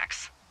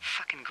pyromaniacs.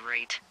 Fucking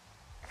great.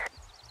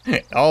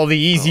 All the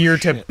easier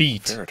to shit.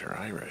 beat. Ferret are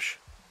Irish.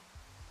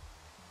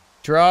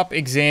 Drop,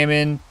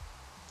 examine.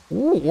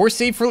 Ooh, or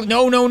save for...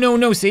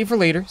 No. Save for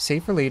later.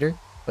 Save for later.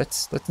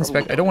 Let's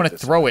inspect. I don't want to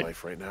throw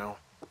it. Right now.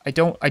 I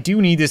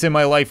do need this in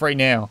my life right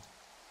now.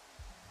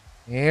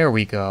 There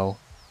we go.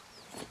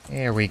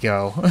 There we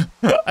go. I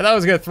thought I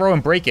was gonna throw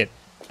and break it.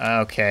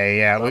 Okay,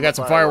 yeah, we got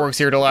some fireworks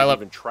here, Delilah.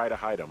 Even try to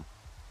hide them.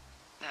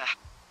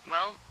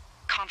 Well,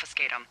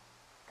 confiscate them.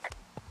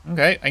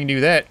 Okay, I can do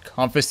that.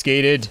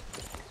 Confiscated.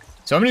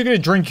 So I'm just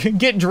gonna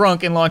get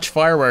drunk, and launch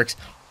fireworks.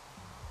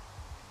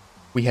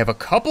 We have a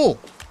couple.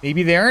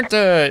 Maybe they aren't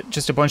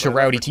just a bunch of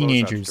rowdy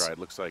teenagers. It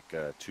looks like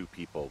two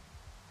people.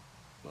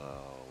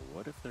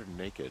 What if they're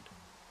naked?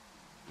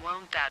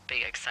 Won't that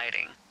be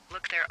exciting?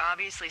 Look, they're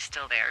obviously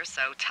still there,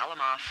 so tell them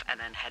off and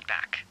then head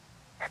back.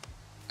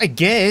 I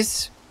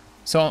guess.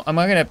 So am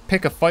I gonna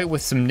pick a fight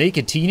with some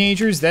naked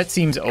teenagers? That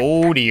seems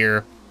oh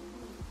dear.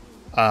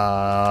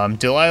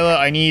 Delilah,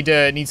 I need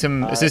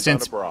some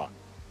assistance. Found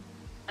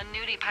A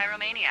nudie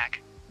pyromaniac.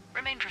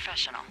 Remain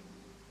professional.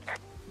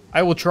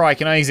 I will try.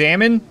 Can I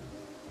examine?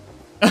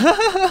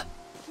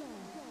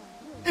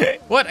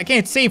 What? I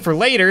can't save for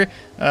later.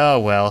 Oh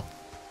well.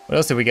 What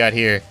else have we got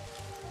here?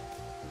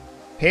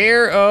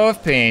 Pair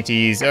of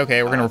panties.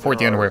 Okay, we're gonna report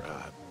the underwear.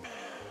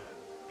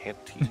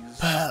 Panties.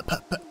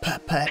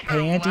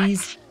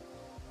 Panties?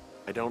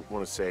 I don't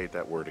want to say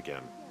that word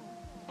again.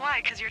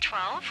 Why, 'cause you're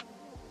 12?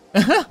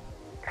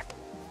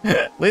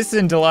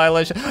 Listen,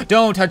 Delilah,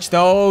 don't touch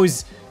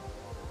those.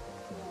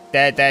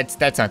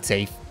 That's not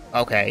safe.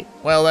 Okay,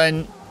 well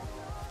then.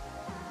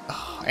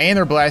 And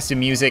they're blasting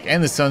music,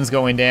 and the sun's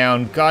going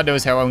down. God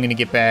knows how I'm gonna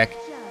get back.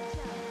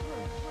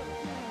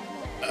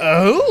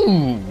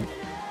 Oh.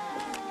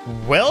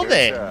 Well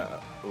then.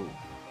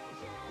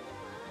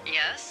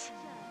 Yes?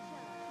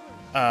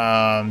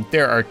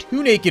 There are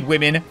two naked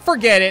women.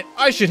 Forget it.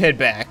 I should head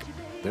back.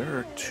 There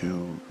are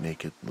two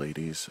naked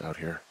ladies out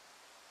here.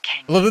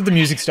 I love that the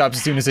music stops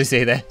as soon as I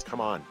say that. Come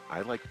on,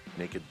 I like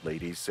naked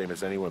ladies, same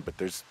as anyone, but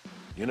there's,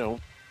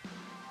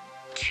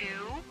 Two?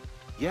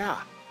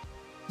 Yeah.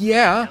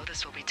 Yeah. I know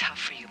this will be tough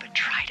for you, but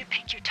try to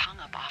pick your tongue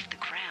up off the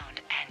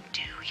ground and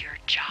do your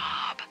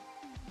job.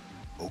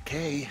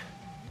 Okay.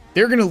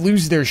 They're gonna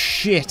lose their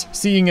shit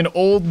seeing an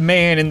old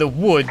man in the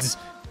woods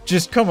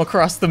just come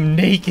across them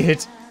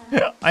naked.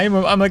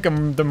 I'm like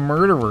the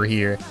murderer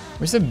here.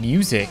 Where's the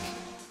music?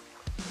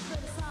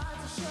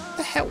 What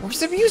the hell? Where's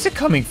the music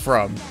coming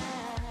from?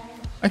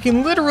 I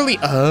can literally...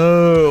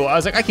 Oh, I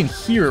was like, I can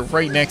hear it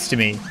right next to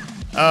me.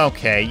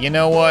 Okay, you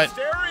know what?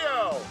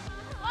 Stereo!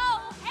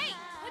 Oh, hey,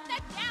 put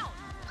that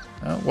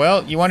down.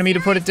 well, you wanted me to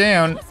put it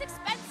down. It was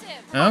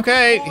expensive.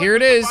 Okay, here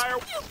it is. You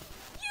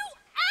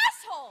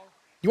asshole!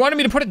 You wanted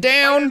me to put it Find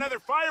down? another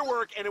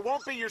firework, and it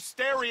won't be your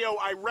stereo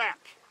I wreck.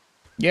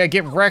 Yeah,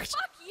 get wrecked.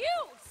 Fuck you,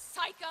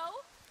 psycho!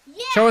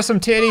 Yeah, Show us some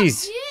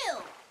titties.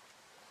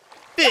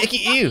 Fuck Fuck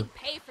you.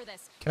 Pay for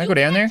this. Can I go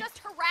down there? You can't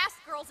just harass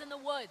girls in the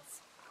woods.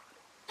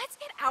 Let's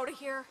get out of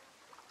here.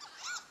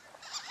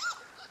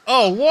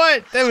 Oh,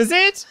 what? That was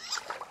it?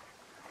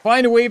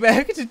 Find a way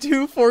back to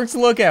Two Forks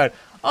Lookout.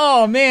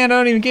 Oh man, I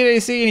don't even get to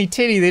see any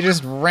titty. They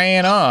just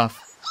ran off.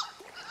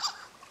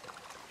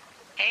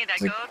 Hey, that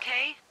go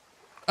okay?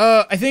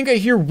 I think I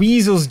hear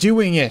weasels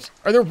doing it.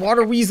 Are there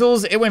water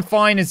weasels? It went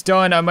fine, it's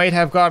done. I might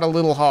have got a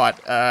little hot.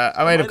 I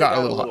might have got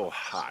a little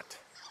hot.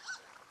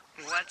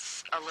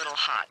 What's a little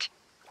hot?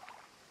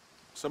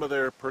 Some of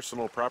their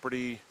personal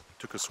property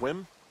took a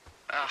swim?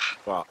 Ugh,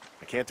 Well,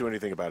 I can't do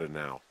anything about it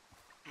now.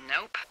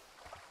 nope.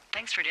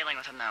 Thanks for dealing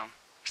with him, though.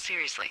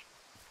 Seriously.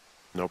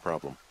 No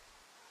problem.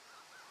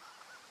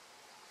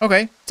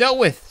 Okay, dealt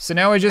with. So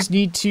now I just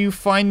need to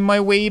find my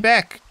way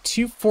back.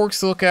 Two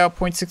Forks Lookout,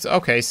 0.6.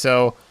 Okay,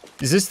 so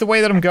is this the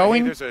way that I'm Hey,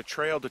 going? there's a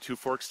trail to Two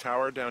Forks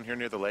Tower down here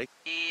near the lake,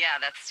 Yeah,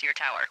 that's your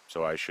tower.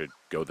 so I should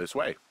go this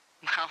way.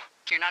 Well,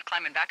 you're not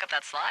climbing back up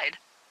that slide.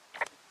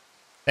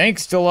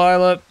 Thanks,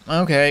 Delilah.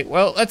 Okay,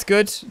 well, that's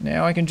good.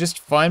 Now I can just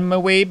find my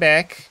way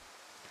back.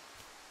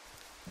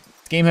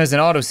 This game has an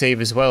autosave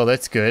as well,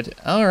 that's good.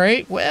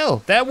 Alright,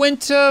 well, that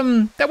went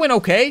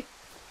okay.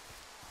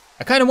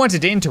 I kind of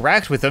wanted to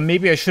interact with them.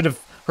 Maybe I should have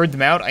heard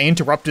them out. I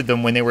interrupted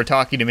them when they were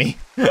talking to me.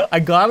 I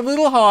got a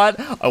little hot.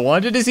 I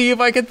wanted to see if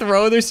I could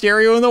throw their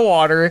stereo in the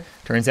water.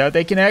 Turns out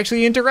they can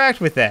actually interact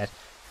with that.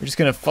 We're just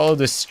gonna follow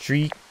the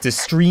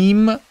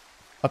stream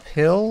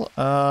uphill.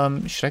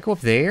 Should I go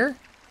up there?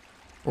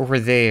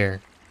 Over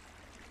there.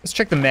 Let's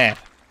check the map.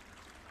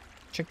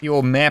 Check the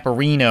old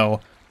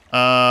map-areno.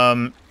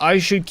 I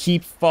should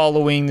keep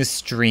following the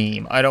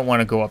stream. I don't want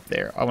to go up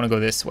there. I want to go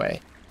this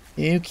way.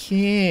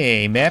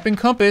 Okay, map and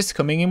compass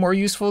coming in more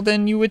useful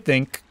than you would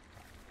think.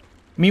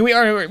 I mean, we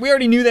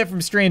already knew that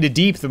from Stranded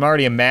Deep. I'm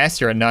already a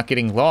master at not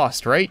getting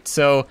lost, right?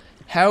 So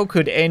how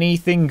could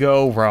anything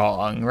go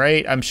wrong,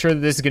 right? I'm sure that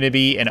this is going to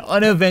be an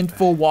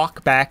uneventful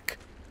walk back.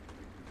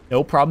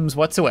 No problems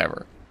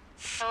whatsoever.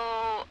 So,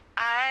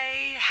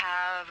 I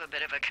have a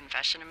bit of a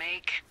confession to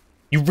make.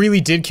 You really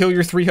did kill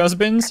your 3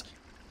 husbands?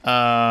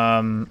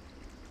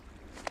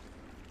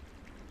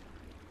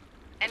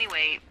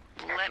 Anyway,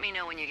 let me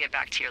know when you get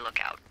back to your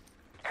lookout.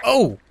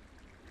 Oh!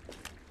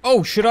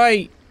 Oh, should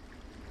I?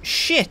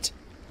 Shit!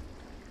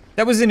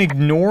 That was an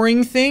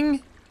ignoring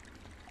thing?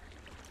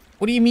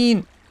 What do you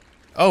mean?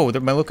 Oh,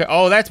 my lookout.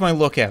 Oh, that's my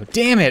lookout.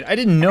 Damn it, I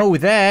didn't know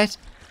that.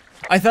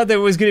 I thought that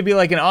was gonna be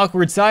like an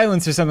awkward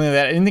silence or something like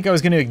that. I didn't think I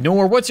was gonna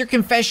ignore. What's your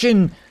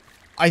confession?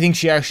 I think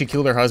she actually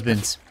killed her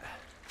husbands.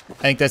 I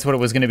think that's what it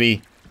was gonna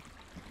be.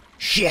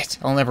 Shit,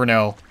 I'll never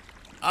know.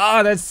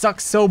 Ah, that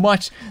sucks so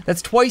much.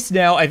 That's twice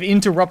now I've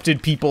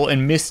interrupted people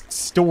and missed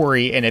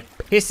story, and it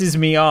pisses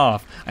me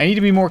off. I need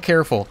to be more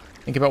careful.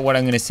 Think about what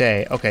I'm gonna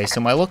say. Okay, so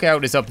my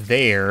lookout is up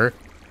there,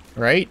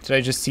 right? Did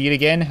I just see it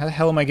again? How the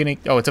hell am I gonna...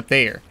 Oh, it's up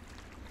there.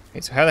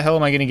 Okay, so how the hell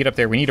am I gonna get up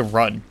there? We need to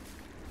run.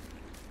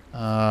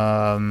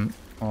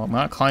 Well, I'm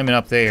not climbing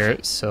up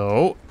there,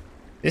 so...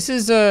 This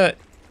is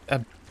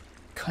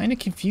kind of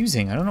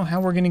confusing. I don't know how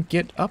we're gonna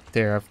get up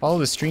there. I follow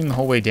the stream the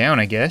whole way down,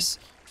 I guess.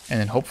 And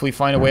then hopefully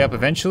find a way up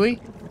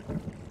eventually.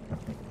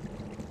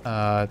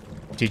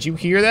 Did you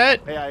hear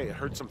that? Hey, I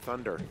heard some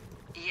thunder.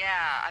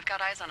 Yeah, I've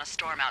got eyes on a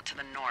storm out to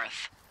the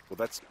north. Well,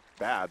 that's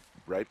bad,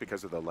 right?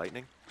 Because of the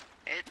lightning?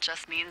 It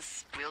just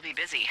means we'll be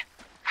busy.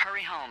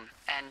 Hurry home,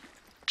 and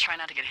try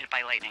not to get hit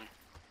by lightning.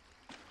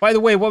 By the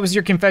way, what was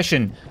your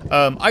confession?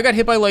 I got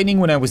hit by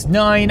lightning when I was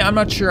 9. I'm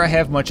not sure I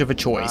have much of a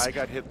choice. I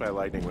got hit by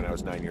lightning when I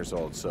was 9 years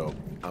old, so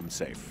I'm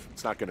safe.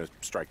 It's not gonna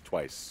strike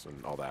twice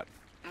and all that.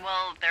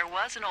 Well, there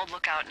was an old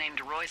lookout named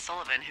Roy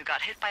Sullivan who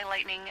got hit by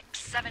lightning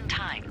 7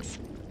 times.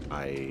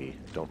 I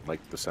don't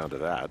like the sound of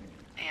that.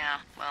 Yeah,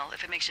 well,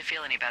 if it makes you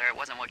feel any better, it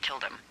wasn't what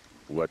killed him.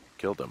 What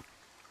killed him?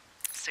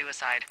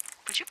 Suicide.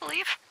 Would you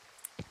believe?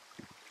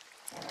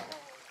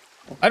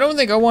 I don't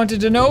think I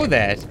wanted to know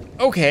that.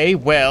 Okay,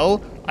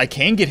 well, I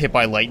can get hit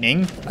by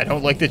lightning. I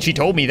don't like that she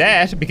told me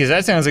that, because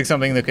that sounds like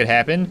something that could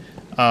happen.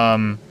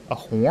 A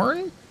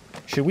horn?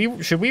 Should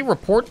we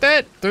report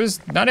that?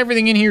 There's not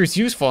everything in here is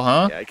useful,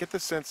 huh? Yeah, I get the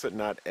sense that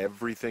not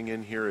everything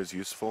in here is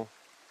useful.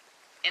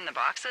 In the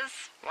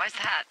boxes? Why's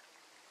that?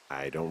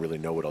 I don't really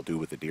know what I'll do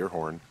with the deer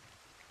horn.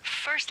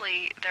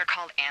 Firstly, they're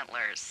called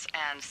antlers,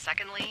 and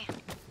secondly,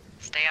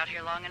 stay out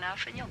here long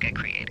enough and you'll get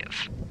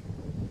creative.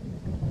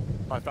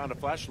 I found a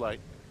flashlight.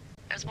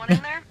 There's one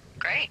in there?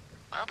 Great.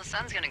 Well, the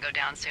sun's gonna go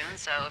down soon,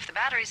 so if the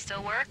batteries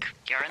still work,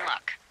 you're in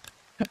luck.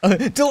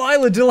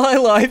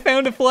 Delilah, I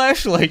found a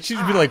flashlight.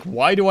 She'd be like,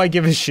 why do I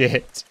give a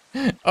shit?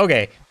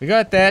 Okay, we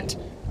got that.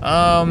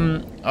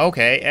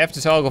 Okay,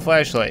 F-to-toggle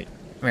flashlight.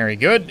 Very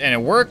good, and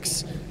it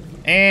works.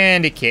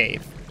 And a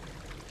cave.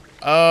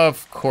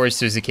 Of course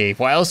there's a cave.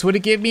 Why else would it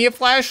give me a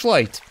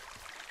flashlight?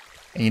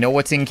 And you know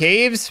what's in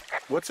caves?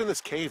 What's in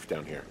this cave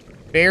down here?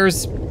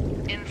 Bears.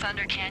 In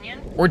Thunder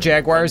Canyon? Or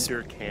jaguars.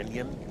 Thunder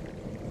Canyon?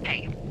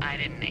 Hey, I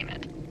didn't name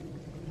it.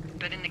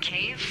 But in the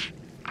cave,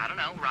 I don't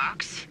know,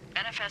 rocks?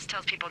 NFS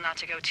tells people not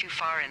to go too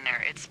far in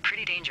there. It's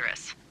pretty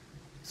dangerous.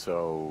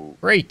 So...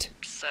 Great.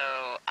 So,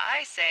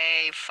 I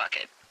say, fuck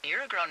it.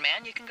 You're a grown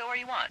man, you can go where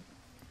you want.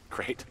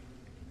 Great.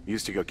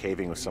 Used to go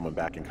caving with someone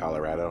back in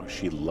Colorado.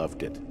 She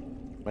loved it.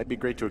 Might be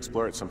great to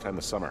explore it sometime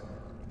this summer.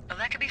 Well,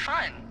 that could be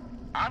fun.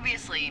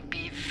 Obviously,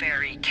 be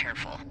very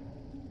careful.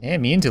 Yeah,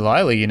 me and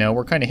Delilah, you know,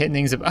 we're kind of hitting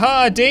things up.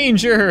 Ah,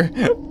 danger!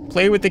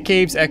 Play with the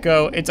caves,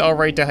 Echo. It's all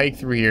right to hike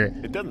through here.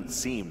 It doesn't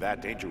seem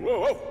that dangerous. Whoa,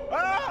 whoa!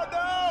 Oh,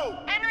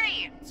 no!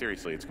 Henry!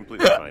 Seriously, it's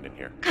completely fine in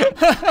here.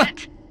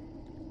 What?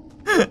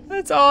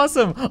 That's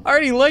awesome. I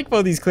already like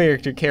both these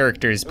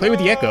characters. Play with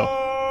the Echo.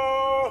 Oh!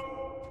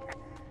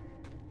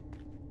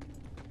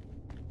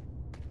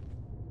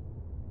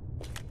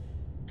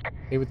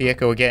 Play with the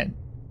Echo again.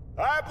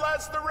 I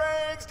bless the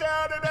rains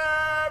down in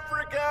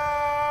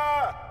Africa!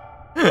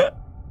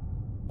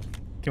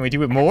 Can we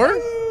do it more?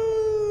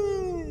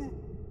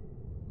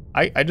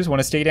 I just want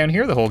to stay down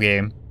here the whole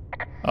game.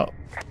 Oh.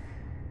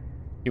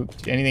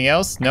 Anything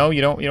else? No,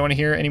 you don't want to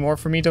hear any more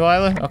from me,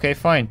 Delilah? Okay,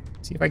 fine.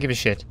 See if I give a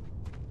shit.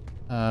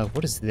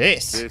 What is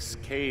this? This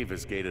cave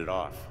is gated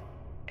off.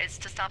 It's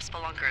to stop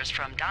spelunkers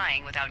from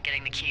dying without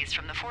getting the keys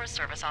from the Forest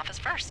Service office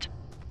first.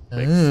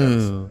 Makes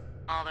sense. Ooh.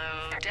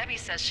 Although, Debbie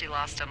says she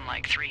lost them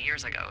like 3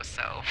 years ago,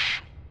 so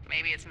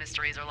maybe its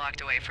mysteries are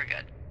locked away for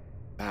good.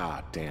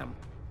 Ah, damn.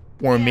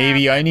 Or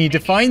maybe I need to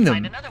Maybe you find can them.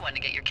 Find another one to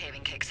get your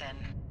caving kicks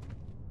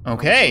in.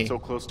 Okay. So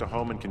close to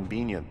home and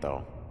convenient,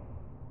 though.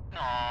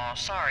 Aw,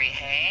 sorry,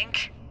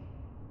 Hank.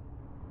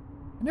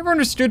 I never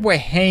understood why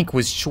Hank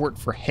was short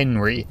for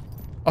Henry.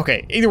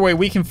 Okay, either way,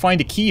 we can find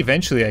a key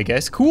eventually, I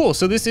guess. Cool,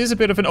 so this is a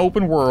bit of an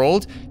open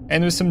world,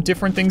 and there's some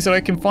different things that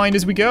I can find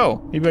as we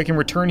go. Maybe I can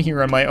return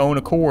here on my own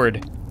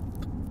accord.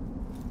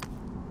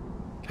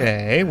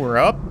 Okay, we're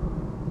up.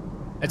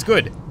 That's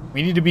good.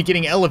 We need to be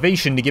getting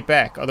elevation to get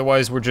back,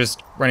 otherwise we're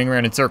just running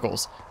around in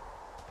circles.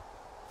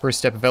 First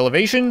step of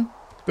elevation.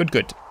 Good,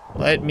 good.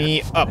 Let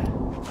me up.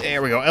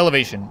 There we go,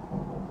 elevation.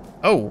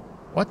 Oh,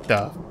 what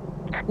the?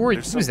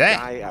 There's Who's some that?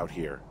 guy out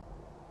here.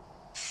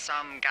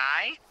 Some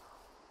guy?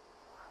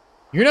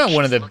 You're not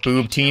one of the He's looking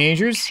boob at you?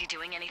 teenagers. Is he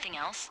doing anything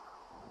else?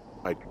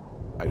 I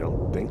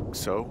don't think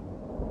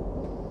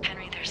so.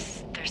 Henry,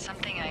 there's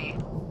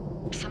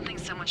something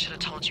someone should have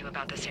told you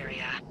about this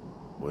area.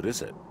 What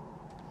is it?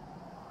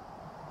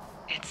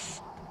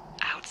 It's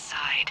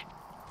outside.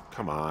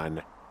 Come on.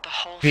 The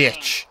whole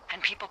Bitch. thing.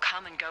 And people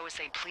come and go as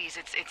they please.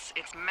 It's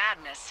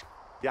madness.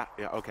 Yeah,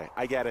 okay,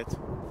 I get it.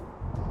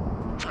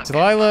 Look,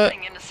 Delilah-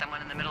 bumping into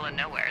someone in the middle of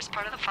nowhere is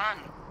part of the fun.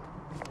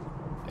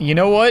 You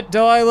know what,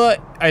 Delilah?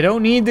 I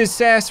don't need this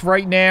sass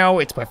right now.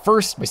 It's my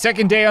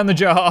second day on the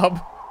job.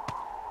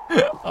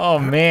 Oh,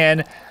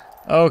 man.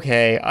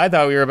 Okay, I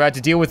thought we were about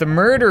to deal with a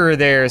murderer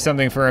there or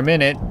something for a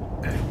minute.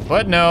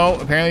 But no,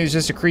 apparently he's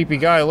just a creepy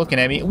guy looking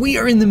at me. We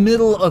are in the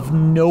middle of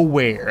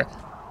nowhere.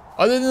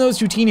 Other than those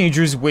two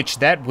teenagers, which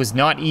that was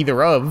not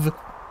either of,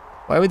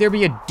 why would there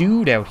be a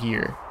dude out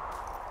here?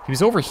 He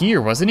was over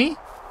here, wasn't he?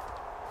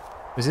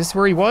 Was this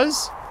where he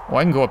was? Oh,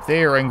 I can go up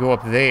there, I can go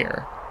up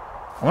there.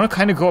 I want to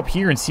kind of go up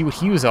here and see what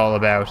he was all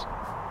about.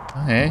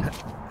 Okay.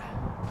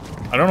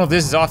 I don't know if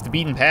this is off the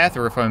beaten path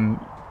or if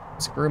I'm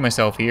screwing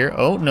myself here.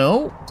 Oh,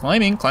 no.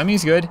 Climbing.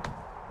 Climbing's good.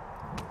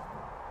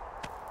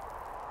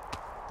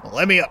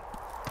 Let me up.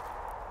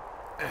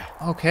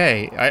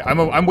 Okay.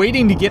 I'm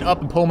waiting to get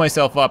up and pull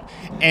myself up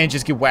and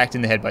just get whacked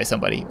in the head by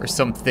somebody or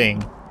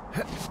something.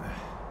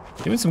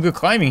 Doing some good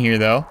climbing here,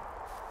 though.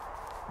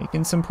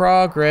 Making some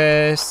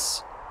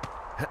progress.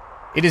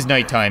 It is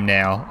nighttime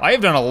now. I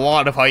have done a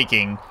lot of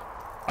hiking.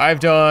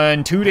 I've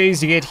done 2 days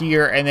to get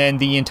here and then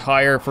the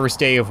entire first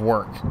day of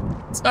work.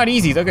 It's not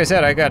easy. Like I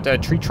said, I got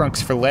tree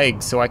trunks for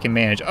legs so I can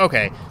manage.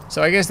 Okay,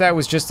 so I guess that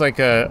was just like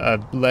a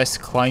less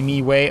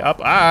climby way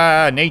up.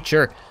 Ah,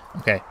 nature.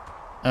 Okay,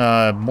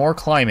 more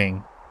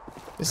climbing.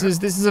 This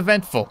is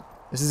eventful.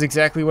 This is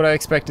exactly what I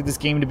expected this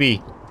game to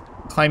be.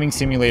 Climbing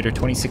Simulator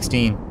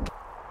 2016.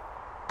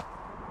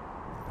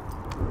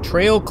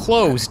 Trail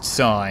closed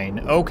sign.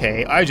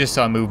 Okay, I just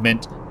saw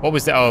movement. What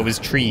was that? Oh, it was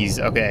trees.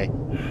 Okay.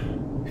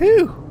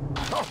 Whew.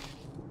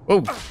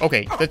 Oh,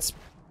 okay, that's...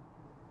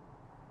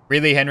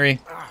 Really,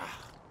 Henry?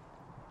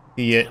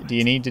 Do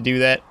you need to do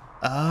that?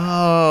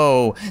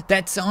 Oh,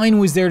 that sign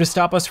was there to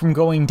stop us from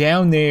going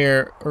down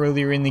there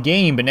earlier in the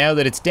game, but now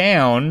that it's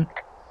down,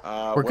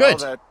 we're good.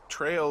 That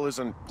trail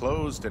isn't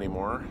closed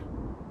anymore.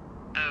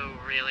 Oh,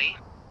 really?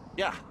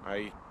 Yeah,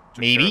 I took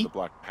care Maybe? of the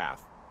blocked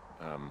path.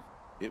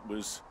 It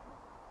was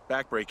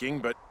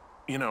backbreaking, but,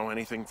 you know,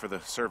 anything for the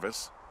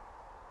service.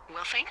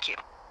 Well, thank you.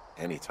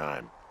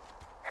 Anytime.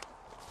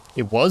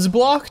 It was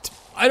blocked?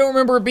 I don't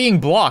remember it being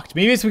blocked.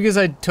 Maybe it's because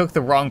I took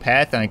the wrong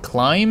path and I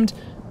climbed.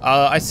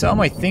 I saw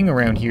my thing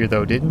around here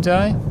though, didn't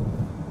I?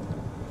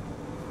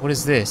 What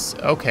is this?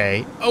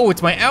 Okay. Oh,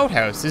 it's my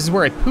outhouse. This is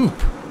where I poop.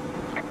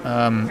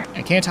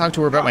 I can't talk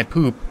to her about my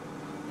poop.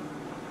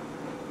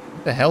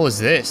 What the hell is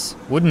this?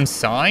 Wooden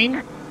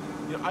sign?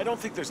 You know, I don't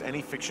think there's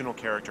any fictional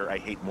character I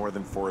hate more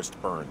than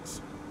Forrest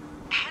Burns.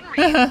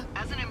 Henry,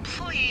 as an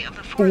employee of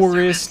the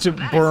Forrest Service,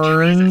 that is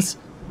Burns. treason.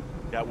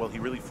 Yeah, well, he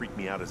really freaked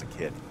me out as a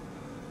kid.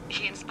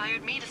 He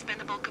inspired me to spend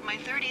the bulk of my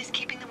 30s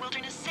keeping the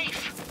wilderness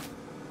safe.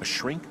 A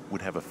shrink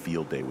would have a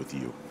field day with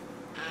you.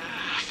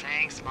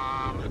 Thanks,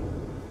 Mom.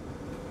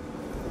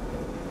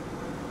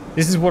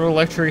 This is what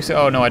electric.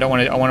 Oh no, I don't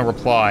want to. I want to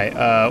reply.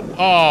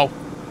 Oh,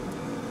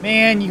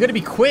 man, you got to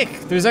be quick.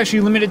 There's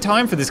actually limited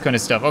time for this kind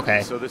of stuff.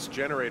 Okay. So this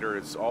generator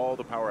is all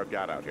the power I've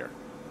got out here.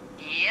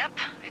 Yep,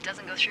 it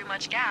doesn't go through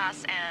much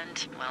gas,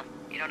 and, well,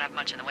 you don't have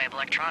much in the way of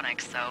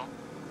electronics, so...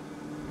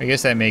 I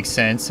guess that makes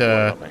sense. What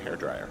about my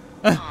hairdryer?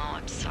 Oh,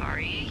 I'm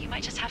sorry. You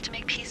might just have to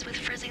make peace with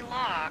frizzy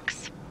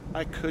locks.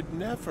 I could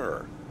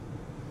never.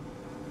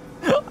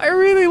 I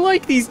really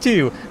like these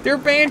two. Their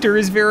banter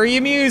is very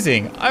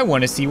amusing. I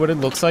want to see what it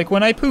looks like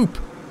when I poop.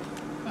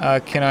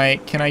 Can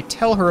I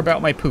tell her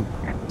about my poop?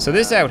 So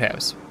this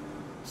outhouse.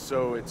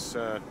 So it's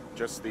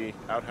just the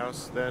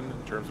outhouse then,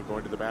 in terms of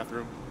going to the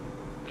bathroom?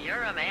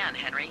 You're a man,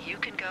 Henry. You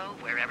can go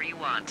wherever you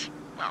want.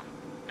 Well,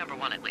 number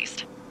one at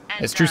least.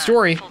 And, That's true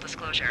story. Full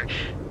disclosure,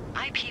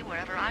 I pee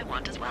wherever I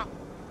want as well.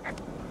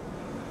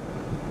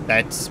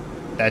 That's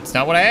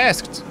not what I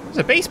asked. There's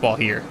a baseball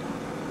here.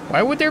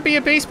 Why would there be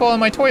a baseball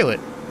in my toilet?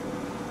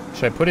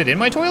 Should I put it in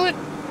my toilet?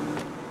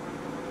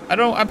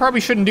 I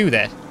probably shouldn't do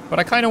that, but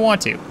I kind of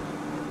want to.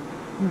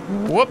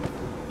 Whoop.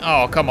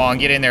 Oh, come on,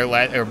 get in there,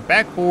 or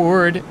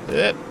backboard.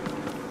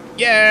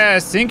 Yeah,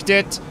 synced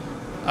it.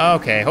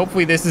 Okay,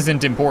 hopefully this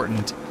isn't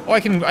important. Oh,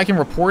 I can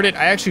report it.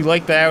 I actually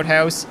like the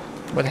outhouse.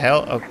 What the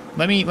hell? Oh,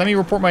 let me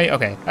report my.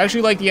 Okay, I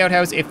actually like the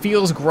outhouse. It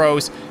feels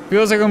gross.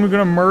 Feels like I'm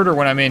gonna murder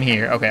when I'm in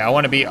here. Okay, I'm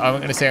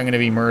gonna say I'm gonna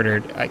be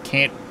murdered. I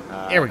can't.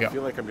 There we go. I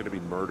feel like I'm gonna be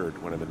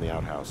murdered when I'm in the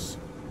outhouse.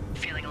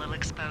 Feeling a little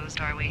exposed,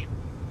 are we?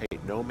 Hey,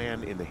 no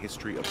man in the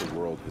history of the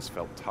world has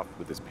felt tough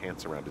with his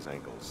pants around his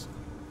ankles.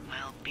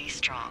 Well, be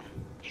strong.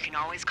 You can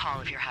always call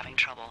if you're having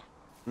trouble.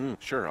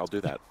 Sure, I'll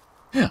do that.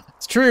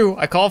 It's true.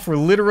 I call for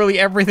literally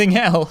everything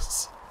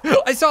else.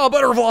 I saw a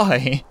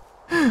butterfly.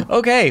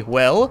 Okay,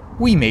 well,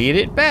 we made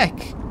it back.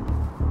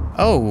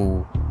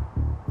 Oh.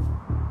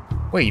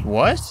 Wait,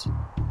 what?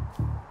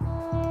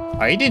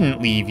 I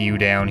didn't leave you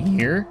down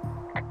here.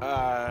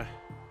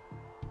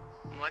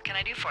 What can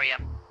I do for you?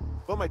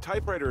 Well, my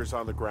typewriter is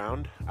on the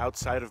ground,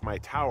 outside of my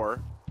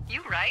tower.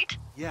 You right?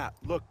 Yeah,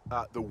 look,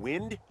 the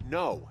wind?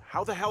 No.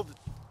 How the hell did...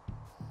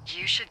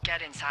 You should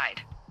get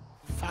inside.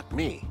 Fuck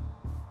me.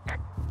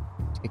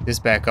 Take this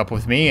back up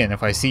with me, and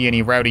if I see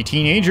any rowdy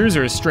teenagers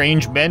or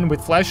strange men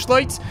with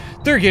flashlights,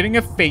 they're getting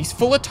a face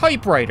full of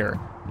typewriter.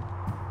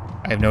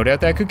 I have no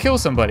doubt that could kill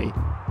somebody.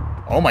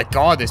 Oh my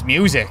god, this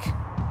music.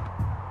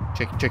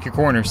 Check your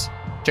corners.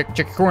 Check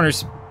your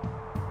corners.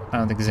 I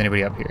don't think there's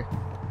anybody up here.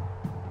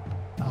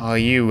 Oh,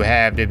 you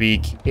have to be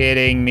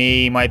kidding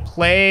me. My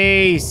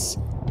place.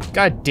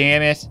 God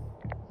damn it.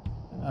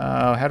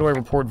 How do I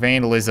report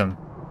vandalism?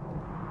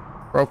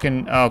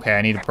 Broken. Okay,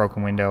 I need a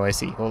broken window. I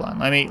see. Hold on.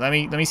 Let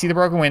me see the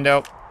broken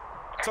window.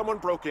 Someone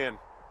broke in.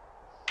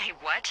 They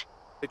what?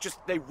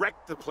 They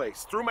wrecked the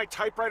place. Threw my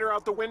typewriter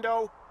out the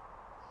window.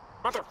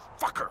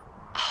 Motherfucker.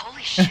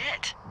 Holy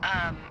shit.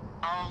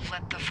 I'll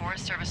let the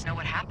Forest Service know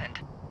what happened.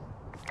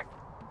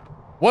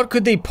 What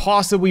could they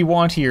possibly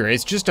want here?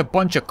 It's just a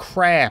bunch of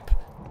crap.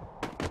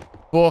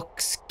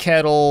 Books,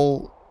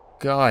 kettle.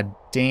 God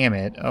damn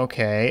it.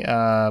 Okay.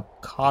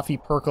 Coffee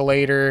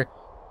percolator.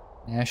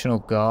 National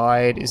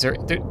Guide. Is there?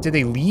 Did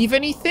they leave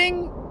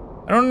anything?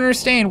 I don't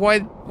understand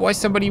why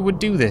somebody would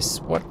do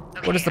this. What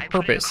is the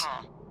purpose?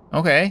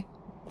 Okay.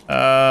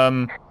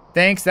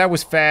 Thanks. That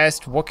was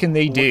fast. What can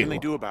they do? What can they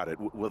do about it?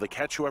 Will they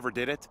catch whoever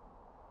did it?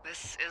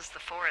 This is the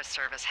Forest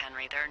Service,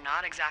 Henry. They're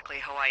not exactly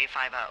Hawaii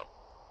Five-0.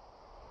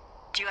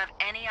 Do you have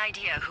any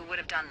idea who would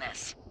have done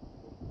this?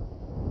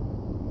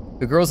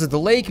 The girls at the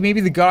lake, maybe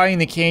the guy in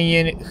the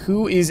canyon.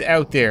 Who is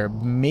out there?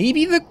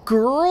 Maybe the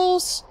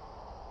girls?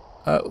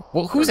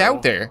 Well, who's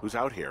out there? Who's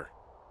out here?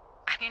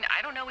 I mean,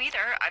 I don't know either.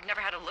 I've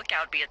never had a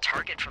lookout be a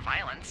target for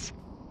violence.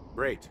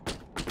 Great.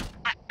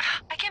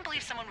 I can't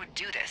believe someone would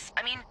do this.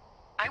 I mean,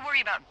 I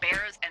worry about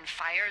bears and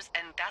fires,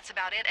 and that's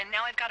about it, and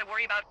now I've got to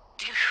worry about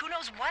who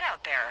knows what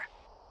out there.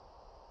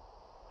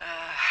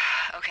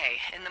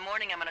 Okay, in the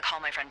morning I'm gonna call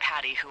my friend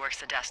Patty, who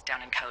works the desk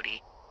down in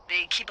Cody.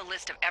 They keep a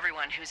list of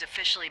everyone who's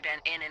officially been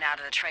in and out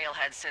of the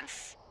trailhead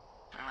since,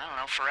 I don't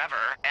know,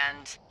 forever,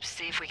 and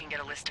see if we can get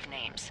a list of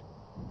names.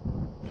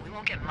 We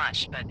won't get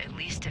much, but at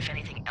least if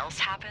anything else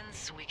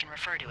happens, we can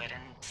refer to it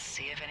and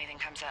see if anything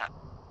comes up.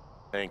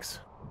 Thanks.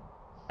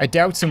 I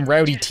doubt some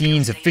rowdy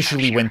teens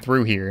officially went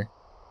through here.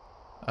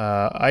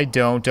 I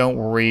don't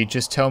worry.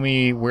 Just tell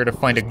me where to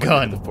find a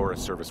gun. The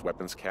Forest Service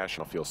weapons cache,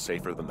 and I'll feel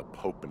safer than the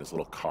Pope in his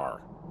little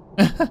car.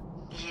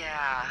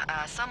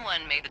 Yeah,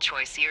 someone made the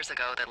choice years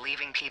ago that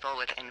leaving people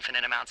with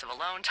infinite amounts of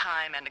alone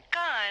time and a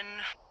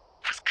gun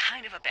was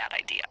kind of a bad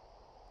idea.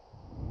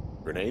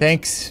 Grenades?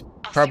 Thanks.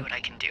 I'll see what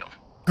I can do.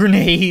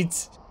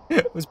 Grenades.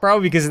 It was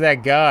probably because of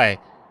that guy.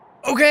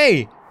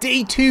 Okay,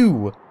 day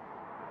 2.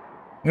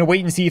 I'm gonna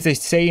wait and see if they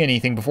say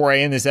anything before I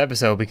end this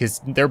episode,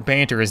 because their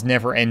banter is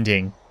never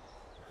ending.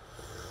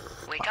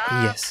 Wake up.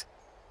 Yes.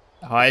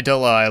 Hi,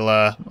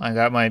 Delilah. I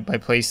got my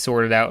place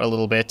sorted out a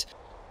little bit.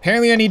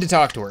 Apparently I need to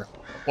talk to her.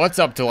 What's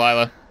up,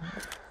 Delilah?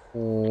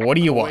 What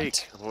do you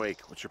want?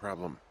 Awake. What's your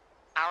problem?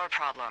 Our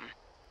problem.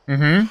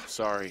 Mm-hmm.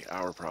 Sorry,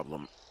 our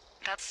problem.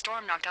 That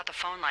storm knocked out the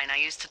phone line I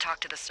used to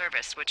talk to the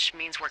service, which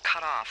means we're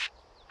cut off.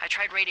 I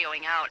tried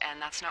radioing out, and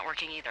that's not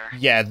working either.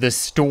 Yeah, the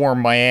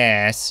storm my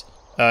ass.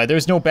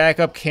 There's no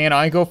backup. Can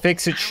I go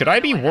fix it? Should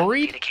I be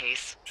worried?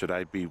 Should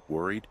I be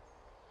worried?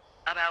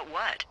 About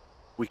what?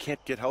 We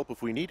can't get help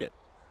if we need it.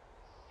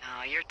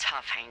 Oh, you're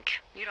tough, Hank.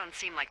 You don't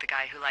seem like the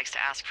guy who likes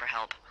to ask for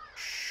help.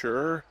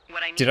 Sure.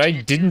 What I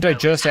need Didn't I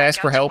just ask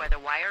for help? where the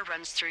wire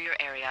runs through your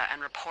area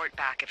and report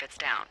back if it's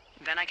down.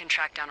 Then I can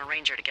track down a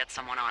ranger to get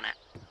someone on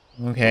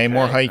it. Okay,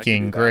 more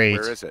hiking. Great.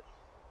 Where is it?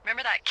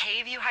 Remember that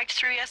cave you hiked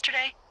through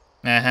yesterday?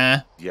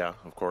 Uh-huh. Yeah,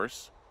 of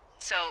course.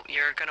 So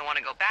you're gonna want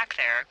to go back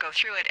there, go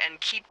through it, and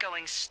keep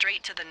going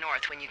straight to the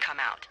north when you come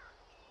out.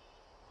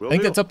 I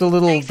think that's up the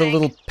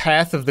little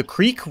path of the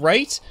creek,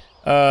 right?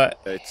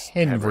 It's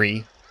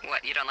Henry.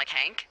 What, you don't like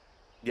Hank?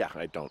 Yeah,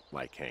 I don't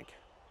like Hank.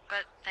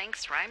 But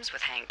thanks rhymes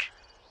with Hank.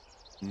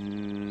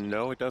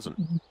 No, it doesn't.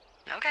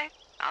 Okay,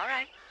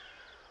 alright.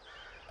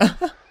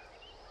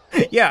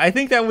 Yeah, I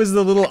think that was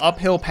the little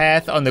uphill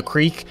path on the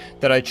creek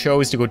that I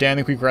chose to go down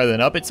the creek rather than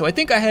up it, so I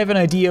think I have an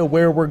idea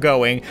where we're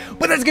going.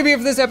 But that's gonna be it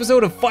for this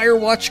episode of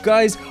Firewatch,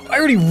 guys. I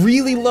already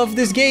really love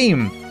this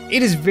game.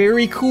 It is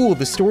very cool.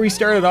 The story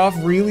started off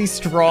really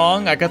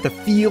strong. I got the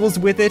feels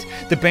with it.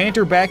 The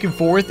banter back and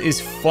forth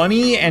is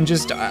funny and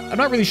just, I'm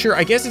not really sure.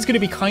 I guess it's gonna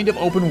be kind of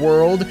open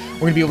world. We're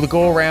gonna be able to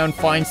go around,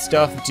 find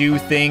stuff, do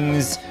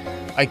things.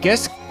 I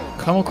guess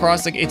come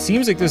across, like, it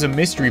seems like there's a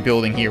mystery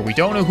building here. We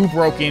don't know who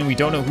broke in, we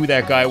don't know who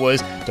that guy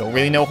was, don't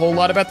really know a whole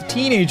lot about the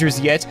teenagers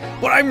yet,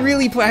 but I'm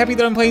really happy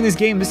that I'm playing this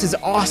game. This is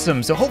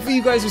awesome, so hopefully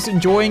you guys are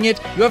enjoying it.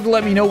 You have to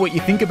let me know what you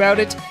think about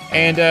it,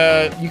 and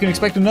you can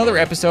expect another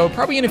episode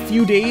probably in a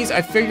few days.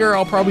 I figure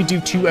I'll probably do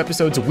 2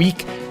 episodes a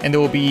week, and there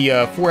will be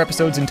 4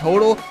 episodes in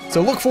total, so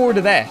look forward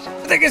to that.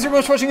 But thank you guys very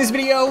much for watching this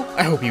video.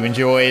 I hope you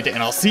enjoyed,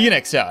 and I'll see you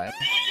next time.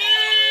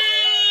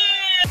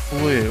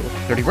 Blue,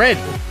 dirty red.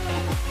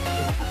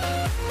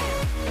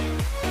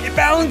 It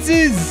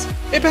bounces!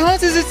 It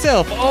balances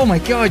itself! Oh my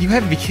god, you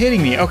have to be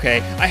kidding me. Okay,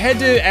 I had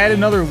to add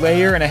another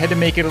layer and I had to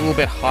make it a little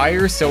bit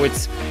higher, so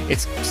it's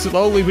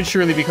slowly but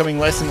surely becoming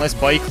less and less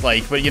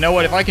bike-like. But you know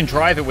what, if I can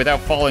drive it without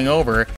falling over,